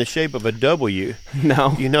arm in the shape of a W.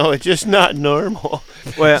 No. It's just not normal.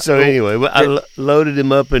 Well, so anyway, I loaded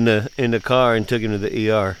him up in the car and took him to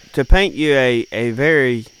the ER. To paint you a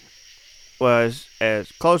very, as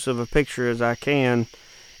close of a picture as I can,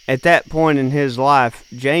 at that point in his life,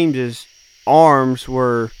 James's arms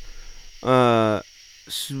were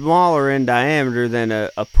smaller in diameter than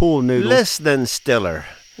a pool noodle. Less than stellar.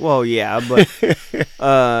 Well, yeah, but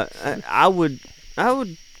I would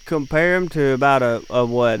compare him to about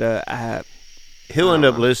He'll end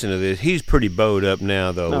up listening to this. He's pretty bowed up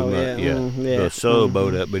now, though. Oh, yeah. So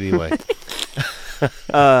bowed up, but anyway.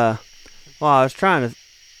 I was trying to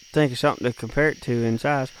think of something to compare it to in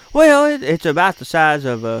size. Well, it's about the size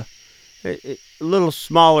of a little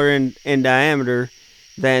smaller in diameter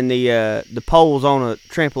than the poles on a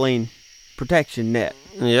trampoline protection net.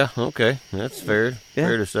 Yeah, okay. That's fair. Yeah.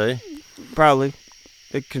 Fair to say. Probably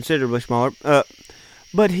considerably smaller.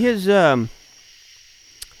 But his right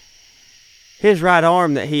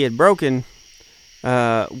arm that he had broken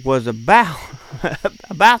was about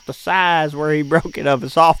the size where he broke it of a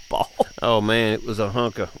softball. Oh, man, it was a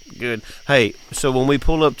hunk of good. Hey, so when we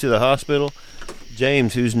pull up to the hospital,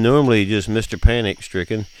 James, who's normally just Mr.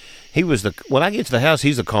 Panic-stricken, he was when I get to the house,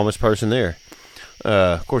 he's the calmest person there.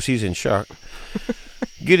 Of course, he's in shock.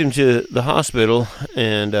 Get him to the hospital,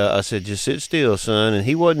 and I said, "Just sit still, son." And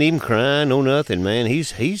he wasn't even crying, no nothing, man.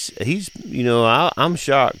 He's I'm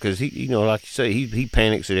shocked because he, like you say, he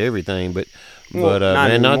panics at everything. But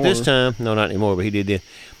not this time. No, not anymore. But he did then.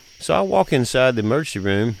 So I walk inside the emergency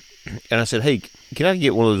room, and I said, "Hey, can I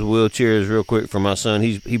get one of those wheelchairs real quick for my son?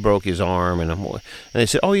 He broke his arm." And they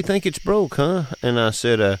said, "Oh, you think it's broke, huh?" And I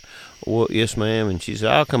said, "Well, yes, ma'am." And she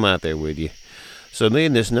said, "I'll come out there with you." So me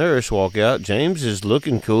and this nurse walk out. James is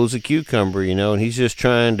looking cool as a cucumber, and he's just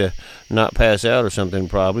trying to not pass out or something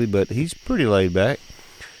probably, but he's pretty laid back.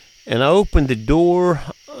 And I opened the door,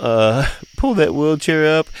 pulled that wheelchair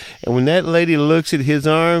up, and when that lady looks at his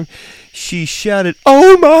arm, she shouted,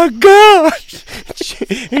 "Oh my gosh!"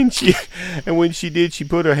 and when she did, she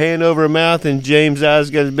put her hand over her mouth, and James' eyes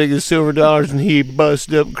got as big as silver dollars, and he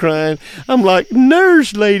busted up crying. I'm like,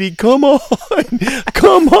 "Nurse lady, come on,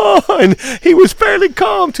 come on!" He was fairly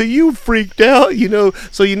calm till you freaked out,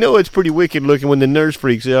 So it's pretty wicked looking when the nurse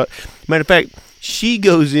freaks out. Matter of fact, she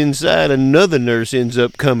goes inside, another nurse ends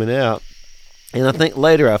up coming out. And I think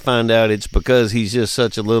later I find out it's because he's just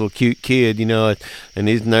such a little cute kid, and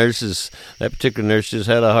these nurses, that particular nurse just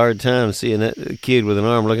had a hard time seeing that kid with an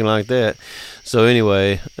arm looking like that. So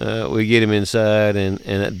anyway, we get him inside, and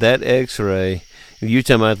that x-ray, you're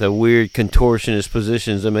talking about the weird contortionist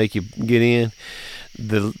positions that make you get in.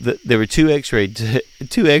 There were two x-ray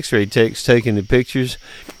techs taking the pictures,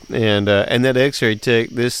 and that x-ray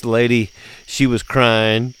tech, this lady, she was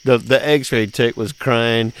crying. The x-ray tech was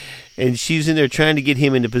crying, and she's in there trying to get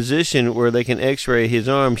him in a position where they can x-ray his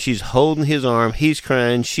arm. She's holding his arm. He's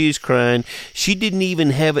crying. She's crying. She didn't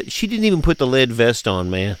even have it. She didn't even put the lead vest on,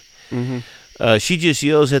 man. Mm-hmm. She just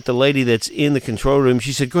yells at the lady that's in the control room.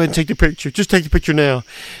 She said, "Go ahead and take the picture. Just take the picture now."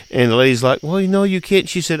 And the lady's like, "Well, you can't."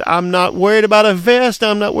 She said, "I'm not worried about a vest.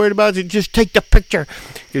 I'm not worried about it. Just take the picture."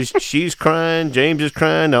 Because she's crying. James is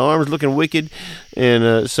crying. The arm's looking wicked.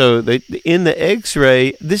 And so in the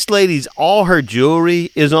x-ray, this lady's, all her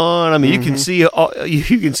jewelry is on. I mean, you can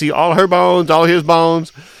see all her bones, all his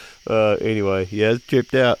bones. Anyway, yeah, it's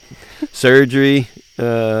tripped out. Surgery.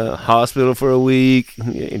 Hospital for a week,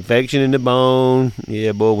 infection in the bone.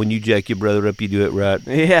 Yeah, boy, when you jack your brother up, you do it right.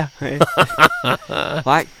 Yeah.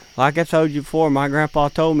 Like I told you before, my grandpa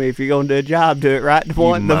told me if you're going to do a job, do it right the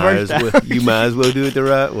first time. You might as well do it the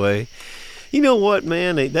right way. You know what,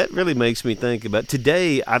 man? That really makes me think about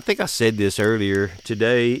today. I think I said this earlier.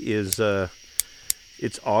 Today is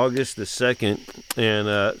it's August the 2nd,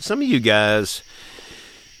 and some of you guys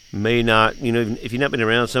may not, if you've not been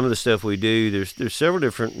around some of the stuff we do, there's several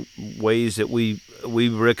different ways that we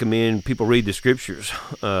recommend people read the scriptures.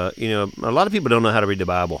 A lot of people don't know how to read the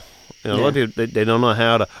Bible. A lot of people, they don't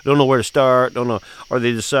know where to start, or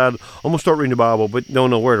they decide, I'm going to start reading the Bible, but don't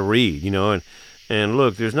know where to read, and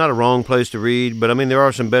look, there's not a wrong place to read, but I mean, there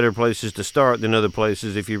are some better places to start than other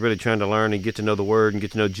places if you're really trying to learn and get to know the Word and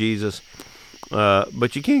get to know Jesus.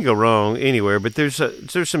 But you can't go wrong anywhere. But there's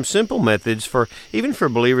some simple methods even for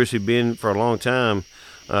believers who've been for a long time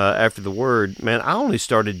after the Word. Man, I only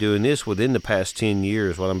started doing this within the past 10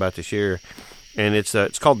 years, what I'm about to share, and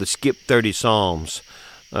it's called the Skip 30 Psalms.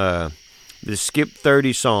 The Skip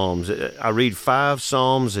 30 Psalms. I read 5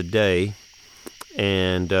 Psalms a day,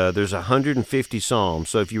 and there's 150 Psalms.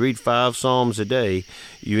 So if you read 5 Psalms a day,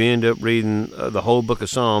 you end up reading the whole book of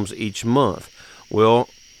Psalms each month. Well,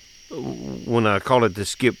 when I call it the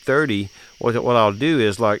Skip 30, what I'll do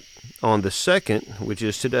is, like on the 2nd, which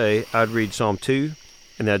is today, I'd read Psalm 2,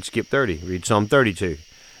 and I'd skip 30, read Psalm 32.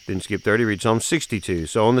 Then skip 30, read Psalm 62.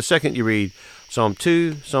 So on the 2nd, you read Psalm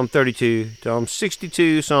 2, Psalm 32, Psalm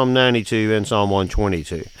 62, Psalm 92, and Psalm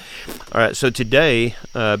 122. All right, so today,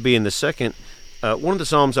 being the 2nd, one of the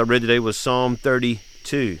Psalms I read today was Psalm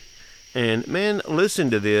 32. And man, listen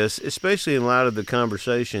to this, especially in light of the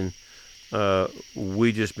conversation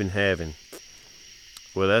we just been having.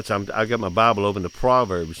 Well, I got my Bible open to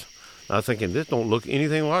Proverbs. I was thinking, this don't look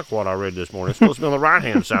anything like what I read this morning. It's supposed to be on the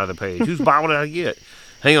right-hand side of the page. Whose Bible did I get?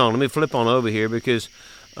 Hang on, let me flip on over here, because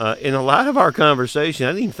in a lot of our conversation,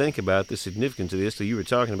 I didn't even think about the significance of this till you were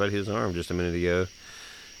talking about his arm just a minute ago.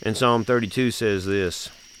 And Psalm 32 says this.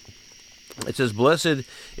 It says, "Blessed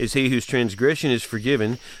is he whose transgression is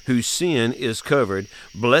forgiven, whose sin is covered.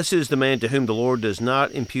 Blessed is the man to whom the Lord does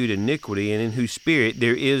not impute iniquity, and in whose spirit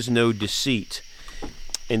there is no deceit."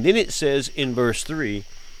 And then it says in verse 3,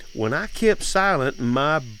 "When I kept silent,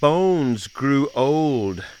 my bones grew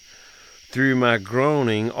old through my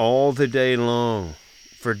groaning all the day long.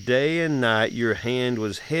 For day and night your hand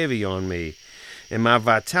was heavy on me, and my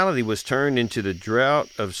vitality was turned into the drought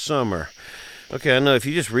of summer. Okay, I know if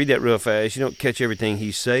you just read that real fast, you don't catch everything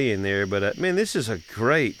he's saying there. But, man, this is a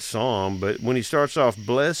great psalm. But when he starts off,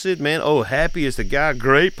 blessed, man, oh, happy is the guy,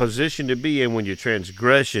 great position to be in when your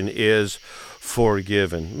transgression is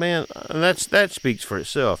forgiven. Man, that speaks for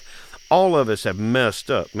itself. All of us have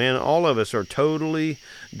messed up, man. All of us are totally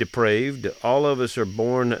depraved. All of us are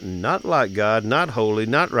born not like God, not holy,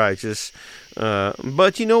 not righteous.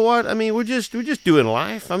 But you know what? I mean, we're just doing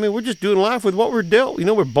life. I mean, we're just doing life with what we're dealt. You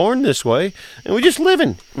know, we're born this way, and we're just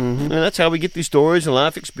living. Mm-hmm. And that's how we get these stories and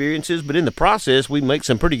life experiences. But in the process, we make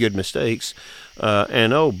some pretty good mistakes.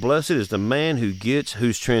 And oh, blessed is the man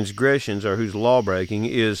whose transgressions or whose law breaking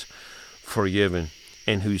is forgiven,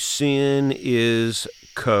 and whose sin is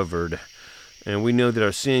covered. And we know that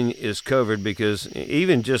our sin is covered because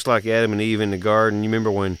even just like Adam and Eve in the garden, you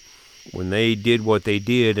remember when they did what they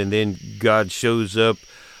did, and then God shows up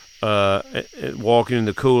walking in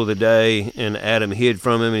the cool of the day, and Adam hid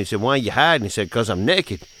from him, and he said, "Why are you hiding?" He said, "Because I'm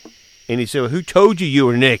naked." And he said, "Well, who told you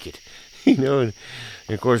were naked?" You know, and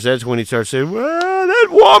of course that's when he starts saying, "Well, that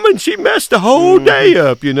woman, she messed the whole day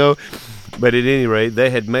up," you know. But at any rate, they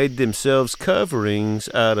had made themselves coverings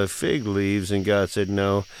out of fig leaves, and God said,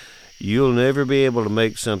 "No, you'll never be able to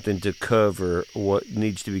make something to cover what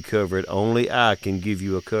needs to be covered. Only I can give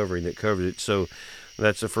you a covering that covers it." So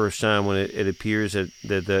that's the first time when it appears that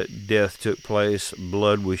the death took place,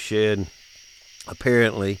 blood was shed,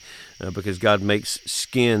 apparently, because God makes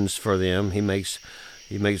skins for them. He makes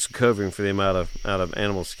a covering for them out of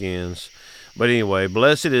animal skins. But anyway,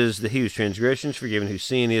 blessed is he whose transgression is forgiven, whose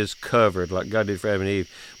sin is covered, like God did for Adam and Eve.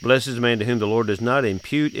 Blessed is the man to whom the Lord does not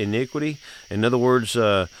impute iniquity. In other words,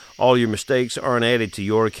 all your mistakes aren't added to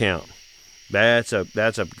your account. That's a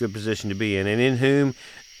good position to be in. And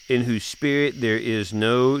in whose spirit there is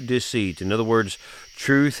no deceit. In other words,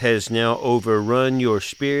 truth has now overrun your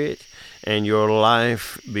spirit and your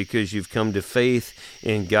life because you've come to faith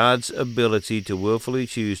in God's ability to willfully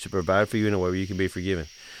choose to provide for you in a way where you can be forgiven.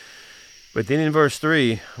 But then in verse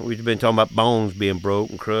 3, we've been talking about bones being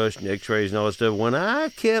broke and crushed and x-rays and all that stuff. When I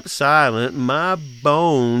kept silent, my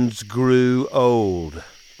bones grew old.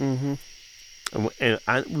 Mm-hmm.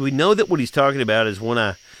 And we know that what he's talking about is when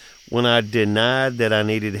I denied that I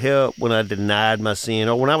needed help, when I denied my sin,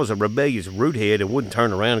 or when I was a rebellious roothead and wouldn't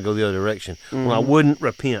turn around and go the other direction, when I wouldn't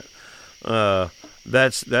repent.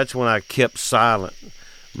 That's when I kept silent.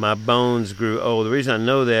 My bones grew old. The reason I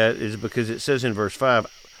know that is because it says in verse 5,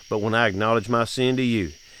 "But when I acknowledged my sin to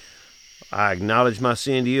you, my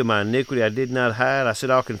iniquity I did not hide. I said,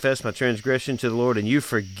 I'll confess my transgression to the Lord, and you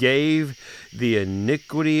forgave the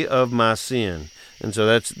iniquity of my sin." And so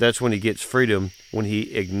that's when he gets freedom, when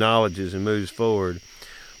he acknowledges and moves forward.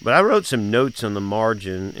 But I wrote some notes on the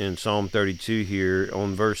margin in Psalm 32 here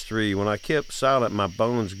on verse 3. When I kept silent, my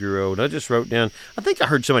bones grew old. I just wrote down, I think I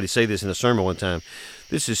heard somebody say this in a sermon one time.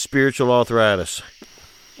 This is spiritual arthritis.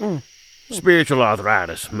 Spiritual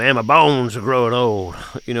arthritis. Man, my bones are growing old.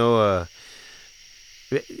 You know,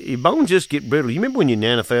 your bones just get brittle. You remember when your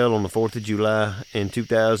Nana fell on the 4th of July in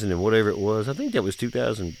 2000 and whatever it was? I think that was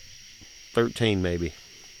 2013 maybe.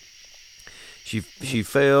 She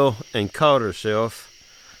fell and caught herself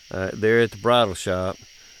there at the bridal shop,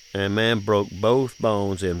 and man broke both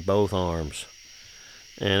bones in both arms.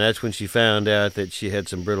 And that's when she found out that she had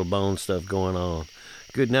some brittle bone stuff going on.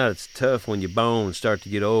 Good night. It's tough when your bones start to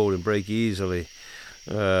get old and break easily.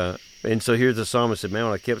 And so here's the psalmist said, man,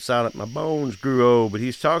 when I kept silent, my bones grew old. But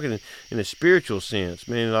he's talking in a spiritual sense,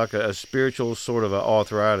 man, like a spiritual sort of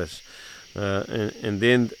arthritis. And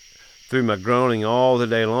then through my groaning all the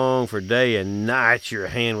day long, for day and night, your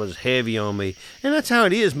hand was heavy on me. And that's how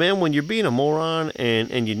it is, man, when you're being a moron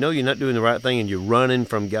and you know you're not doing the right thing and you're running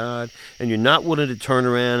from God and you're not willing to turn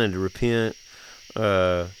around and to repent.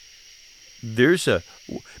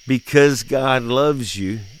 Because God loves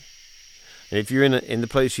you, and if you're in the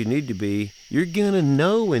place you need to be, you're gonna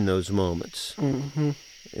know in those moments. Mm-hmm.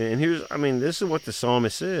 And this is what the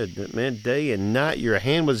psalmist said: that man, day and night, your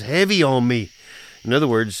hand was heavy on me. In other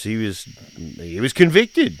words, he was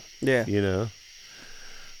convicted. Yeah, you know.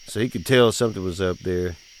 So he could tell something was up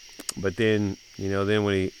there. But then, then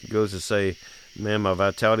when he goes to say, man, my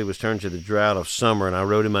vitality was turned to the drought of summer, and I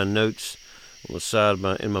wrote in my notes on the side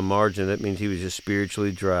in my margin, that means he was just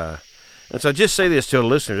spiritually dry. And so I just say this to a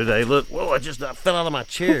listener today. Look, whoa, I fell out of my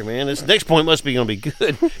chair, man. This next point must be going to be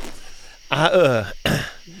good. I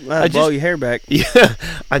blow your hair back. Yeah,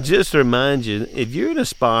 I just remind you, if you're in a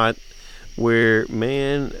spot where,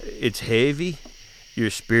 man, it's heavy,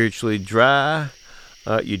 you're spiritually dry,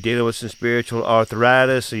 you're dealing with some spiritual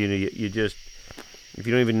arthritis, you just, if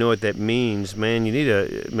you don't even know what that means, man, you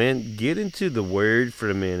need get into the Word for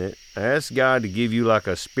a minute Ask God to give you like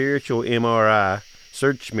a spiritual MRI.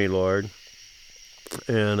 Search me, Lord.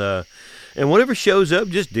 And whatever shows up,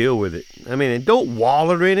 just deal with it. I mean, and don't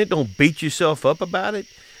waller in it. Don't beat yourself up about it.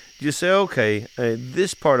 Just say, okay,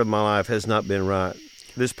 this part of my life has not been right.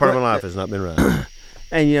 This part of my life has not been right.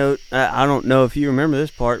 And, I don't know if you remember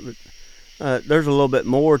this part, but there's a little bit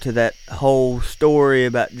more to that whole story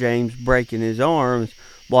about James breaking his arms.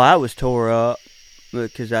 Well, I was tore up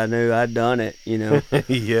because I knew I'd done it,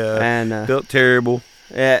 Yeah. And felt terrible.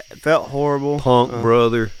 Yeah, it felt horrible. Punk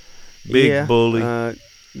brother. Big bully.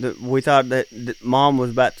 We thought that Mom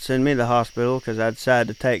was about to send me to the hospital because I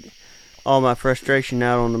decided to take all my frustration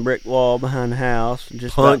out on the brick wall behind the house.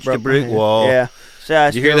 Just punched the brick wall. Yeah. So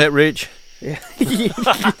Did you hear that, Rich? Yeah.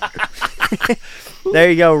 There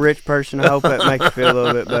you go, rich person. I hope that makes you feel a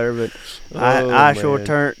little bit better. But I sure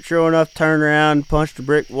enough turned around and punched the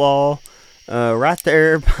brick wall right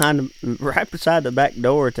there right beside the back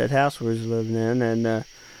door at that house we was living in, and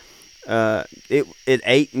it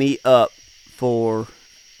ate me up for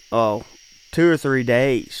 2 or 3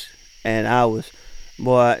 days, and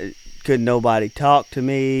couldn't nobody talk to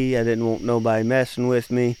me. I didn't want nobody messing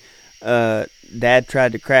with me. Dad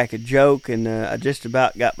tried to crack a joke, and I just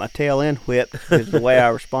about got my tail end whipped because of the way I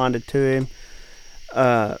responded to him.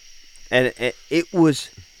 And it was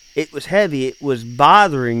heavy. It was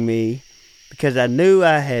bothering me because I knew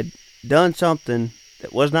I had done something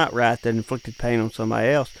that was not right, that inflicted pain on somebody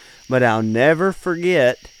else. But I'll never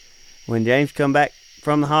forget when James come back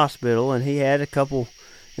from the hospital, and he had a couple.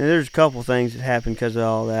 And there's a couple things that happened because of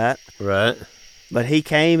all that. Right. But he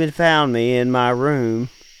came and found me in my room,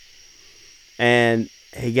 and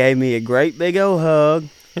he gave me a great big old hug,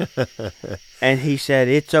 and he said,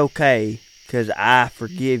 "It's okay, because I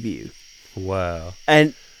forgive you." Wow.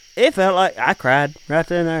 And it felt like I cried right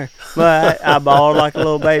then and there. But I bawled like a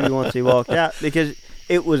little baby once he walked out, because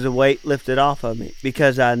it was a weight lifted off of me,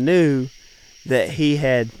 because I knew that he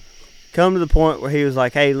had come to the point where he was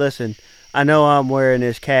like, "Hey, listen, I know I'm wearing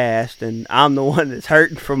this cast, and I'm the one that's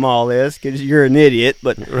hurting from all this because you're an idiot,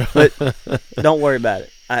 but don't worry about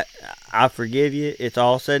it. I forgive you. It's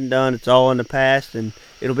all said and done. It's all in the past, and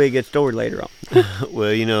it'll be a good story later on."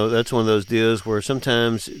 Well, that's one of those deals where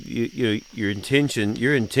sometimes your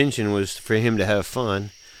intention was for him to have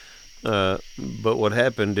fun, but what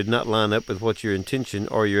happened did not line up with what your intention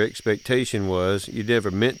or your expectation was. You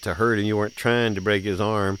never meant to hurt him. You weren't trying to break his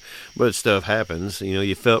arm, but stuff happens.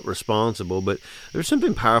 You felt responsible, but there's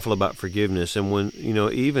something powerful about forgiveness, and when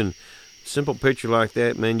even simple picture like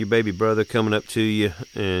that, man, your baby brother coming up to you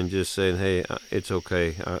and just saying, "Hey, it's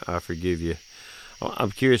okay, I forgive you."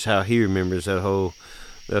 I'm curious how he remembers that whole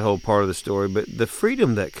part of the story, but the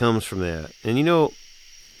freedom that comes from that, and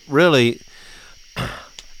really,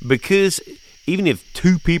 because even if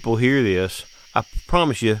 2 people hear this, I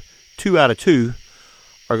promise you, 2 out of 2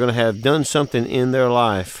 are going to have done something in their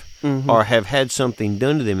life, or have had something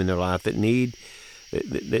done to them in their life that need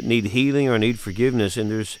healing or need forgiveness,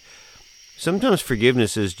 and sometimes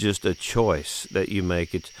forgiveness is just a choice that you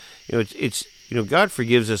make. It's God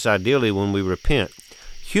forgives us ideally when we repent.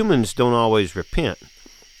 Humans don't always repent.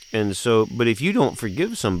 And so, but if you don't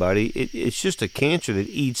forgive somebody, it's just a cancer that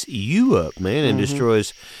eats you up, man, and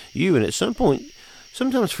destroys you. And at some point,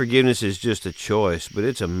 sometimes forgiveness is just a choice, but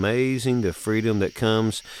it's amazing the freedom that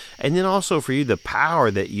comes. And then also for you, the power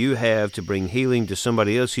that you have to bring healing to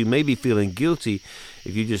somebody else who may be feeling guilty.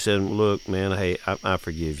 If you just said, "Look, man, hey, I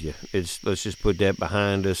forgive you. Let's just put that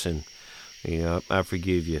behind us, and I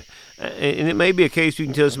forgive you." And it may be a case you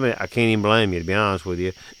can tell somebody, "I can't even blame you," to be honest with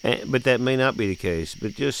you. But that may not be the case.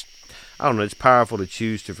 But just, I don't know, it's powerful to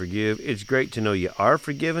choose to forgive. It's great to know you are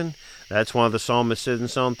forgiven. That's why the psalmist says in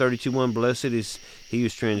Psalm 32:1, "Blessed is he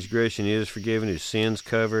whose transgression is forgiven, whose sins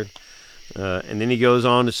covered." And then he goes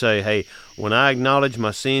on to say, "Hey, when I acknowledge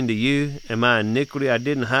my sin to you and my iniquity I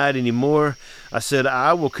didn't hide anymore, I said,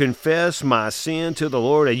 I will confess my sin to the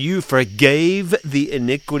Lord, and you forgave the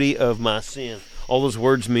iniquity of my sin." All those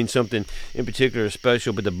words mean something in particular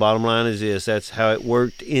special, but the bottom line is this: that's how it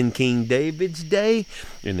worked in King David's day,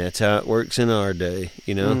 and that's how it works in our day.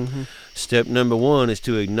 Step number 1 is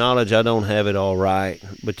to acknowledge I don't have it all right,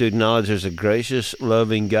 but to acknowledge there's a gracious,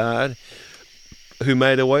 loving God who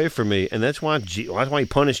made a way for me. And that's why he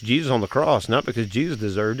punished Jesus on the cross, not because Jesus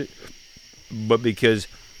deserved it, but because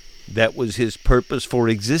that was his purpose for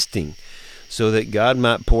existing, so that God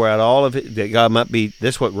might pour out all of it, that God might be,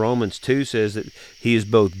 that's what Romans 2 says, that he is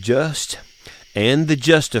both just and the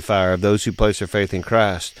justifier of those who place their faith in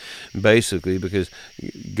Christ, basically, because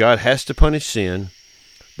God has to punish sin,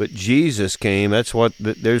 but Jesus came. That's what,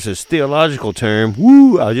 there's this theological term,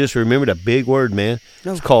 I just remembered a big word, man.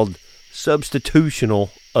 It's called substitutional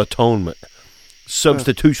atonement.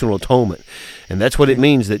 Substitutional atonement. And that's what it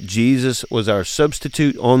means, that Jesus was our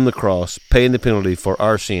substitute on the cross, paying the penalty for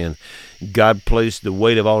our sin. God placed the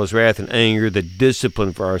weight of all his wrath and anger, the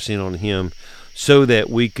discipline for our sin on him, so that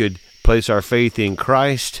we could place our faith in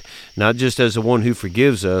Christ, not just as the one who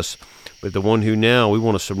forgives us, but the one who now we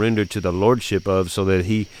want to surrender to the lordship of, so that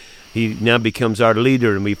he now becomes our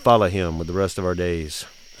leader and we follow him with the rest of our days.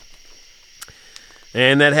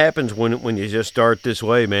 And that happens when you just start this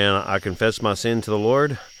way, man. I confess my sin to the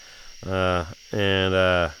Lord, and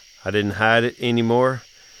I didn't hide it anymore.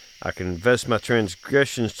 I confess my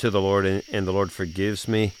transgressions to the Lord, and the Lord forgives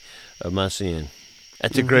me of my sin.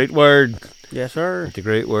 That's a great word. Yes, sir. It's a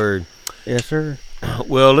great word. Yes, sir.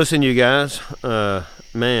 Well, listen, you guys.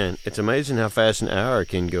 Man, it's amazing how fast an hour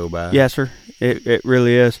can go by. Yes, sir. It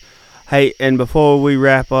really is. Hey, and before we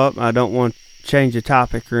wrap up, I don't want to change the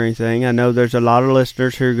topic or anything. I know there's a lot of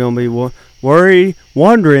listeners who are going to be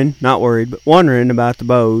wondering about the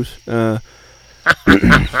bows. Oh,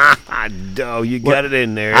 you got it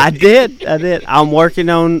in there. I did. I'm working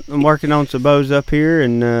on some bows up here,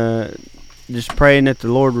 and just praying that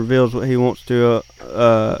the Lord reveals what he wants to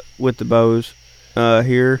with the bows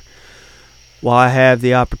here while I have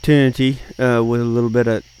the opportunity with a little bit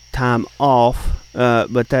of time off.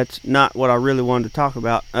 But that's not what I really wanted to talk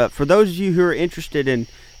about. For those of you who are interested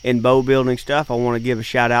in bow building stuff, I want to give a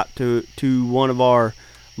shout out to one of our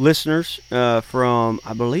listeners from,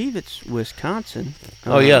 I believe it's Wisconsin.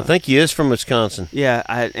 I think he is from Wisconsin. Yeah,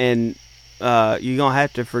 and you're gonna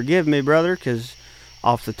have to forgive me, brother, because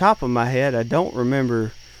off the top of my head, I don't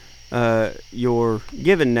remember your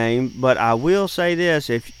given name. But I will say this: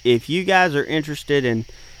 if you guys are interested in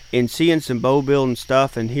seeing some bow building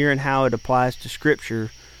stuff and hearing how it applies to Scripture,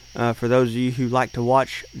 for those of you who like to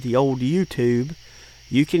watch the old YouTube,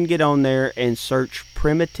 you can get on there and search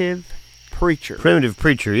Primitive Preacher. Primitive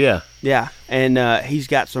Preacher, yeah. Yeah, and he's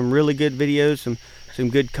got some really good videos, some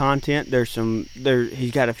good content.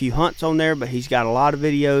 He's got a few hunts on there, but he's got a lot of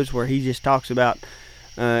videos where he just talks about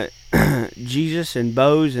Jesus and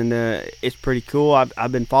bows, and it's pretty cool.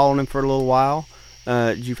 I've been following him for a little while.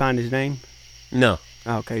 Did you find his name? No.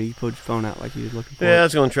 Oh, okay, you pulled your phone out like you was looking for it. I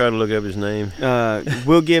was going to try to look up his name.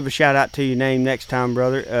 We'll give a shout-out to your name next time,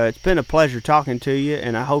 brother. It's been a pleasure talking to you,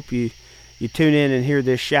 and I hope you tune in and hear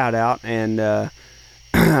this shout-out. And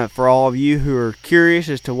for all of you who are curious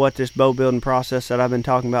as to what this bow building process that I've been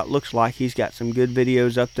talking about looks like, he's got some good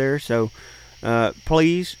videos up there. So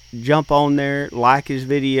please jump on there, like his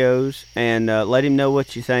videos, and let him know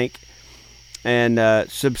what you think. And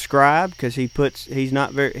subscribe, because he's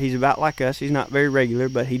about like us. He's not very regular,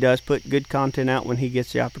 but he does put good content out when he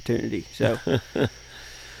gets the opportunity. So,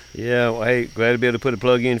 yeah. Well, hey, glad to be able to put a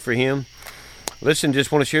plug in for him. Listen,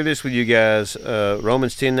 just want to share this with you guys.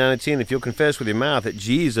 Romans 10:9-10. If you'll confess with your mouth that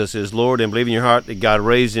Jesus is Lord and believe in your heart that God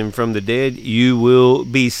raised him from the dead, you will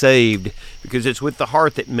be saved. Because it's with the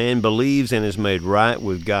heart that man believes and is made right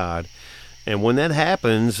with God. And when that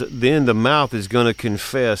happens, then the mouth is going to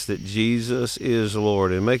confess that Jesus is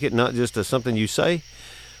Lord, and make it not just something you say,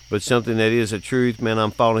 but something that is a truth. Man, I'm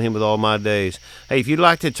following him with all my days. Hey, if you'd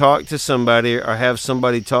like to talk to somebody or have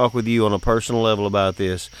somebody talk with you on a personal level about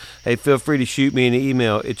this, hey, feel free to shoot me an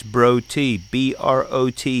email. It's brot,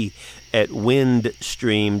 B-R-O-T, at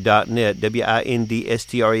windstream.net,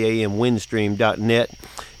 W-I-N-D-S-T-R-E-A-M, windstream.net.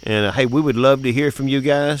 And, hey, we would love to hear from you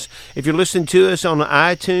guys. If you're listening to us on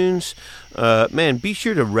iTunes, man, be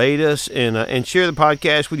sure to rate us and share the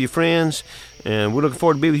podcast with your friends. And we're looking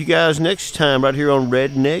forward to be with you guys next time right here on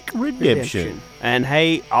Redneck Redemption. And,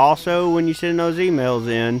 hey, also, when you send those emails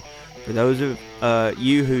in, for those of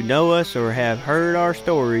you who know us or have heard our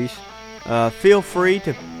stories, feel free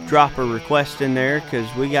to drop a request in there,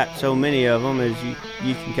 because we got so many of them. As you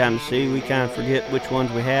can kind of see, we kind of forget which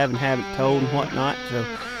ones we have and haven't told and whatnot. So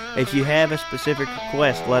if you have a specific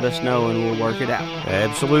request, let us know and we'll work it out.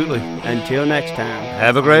 Absolutely. Until next time.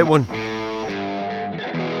 Have a great one.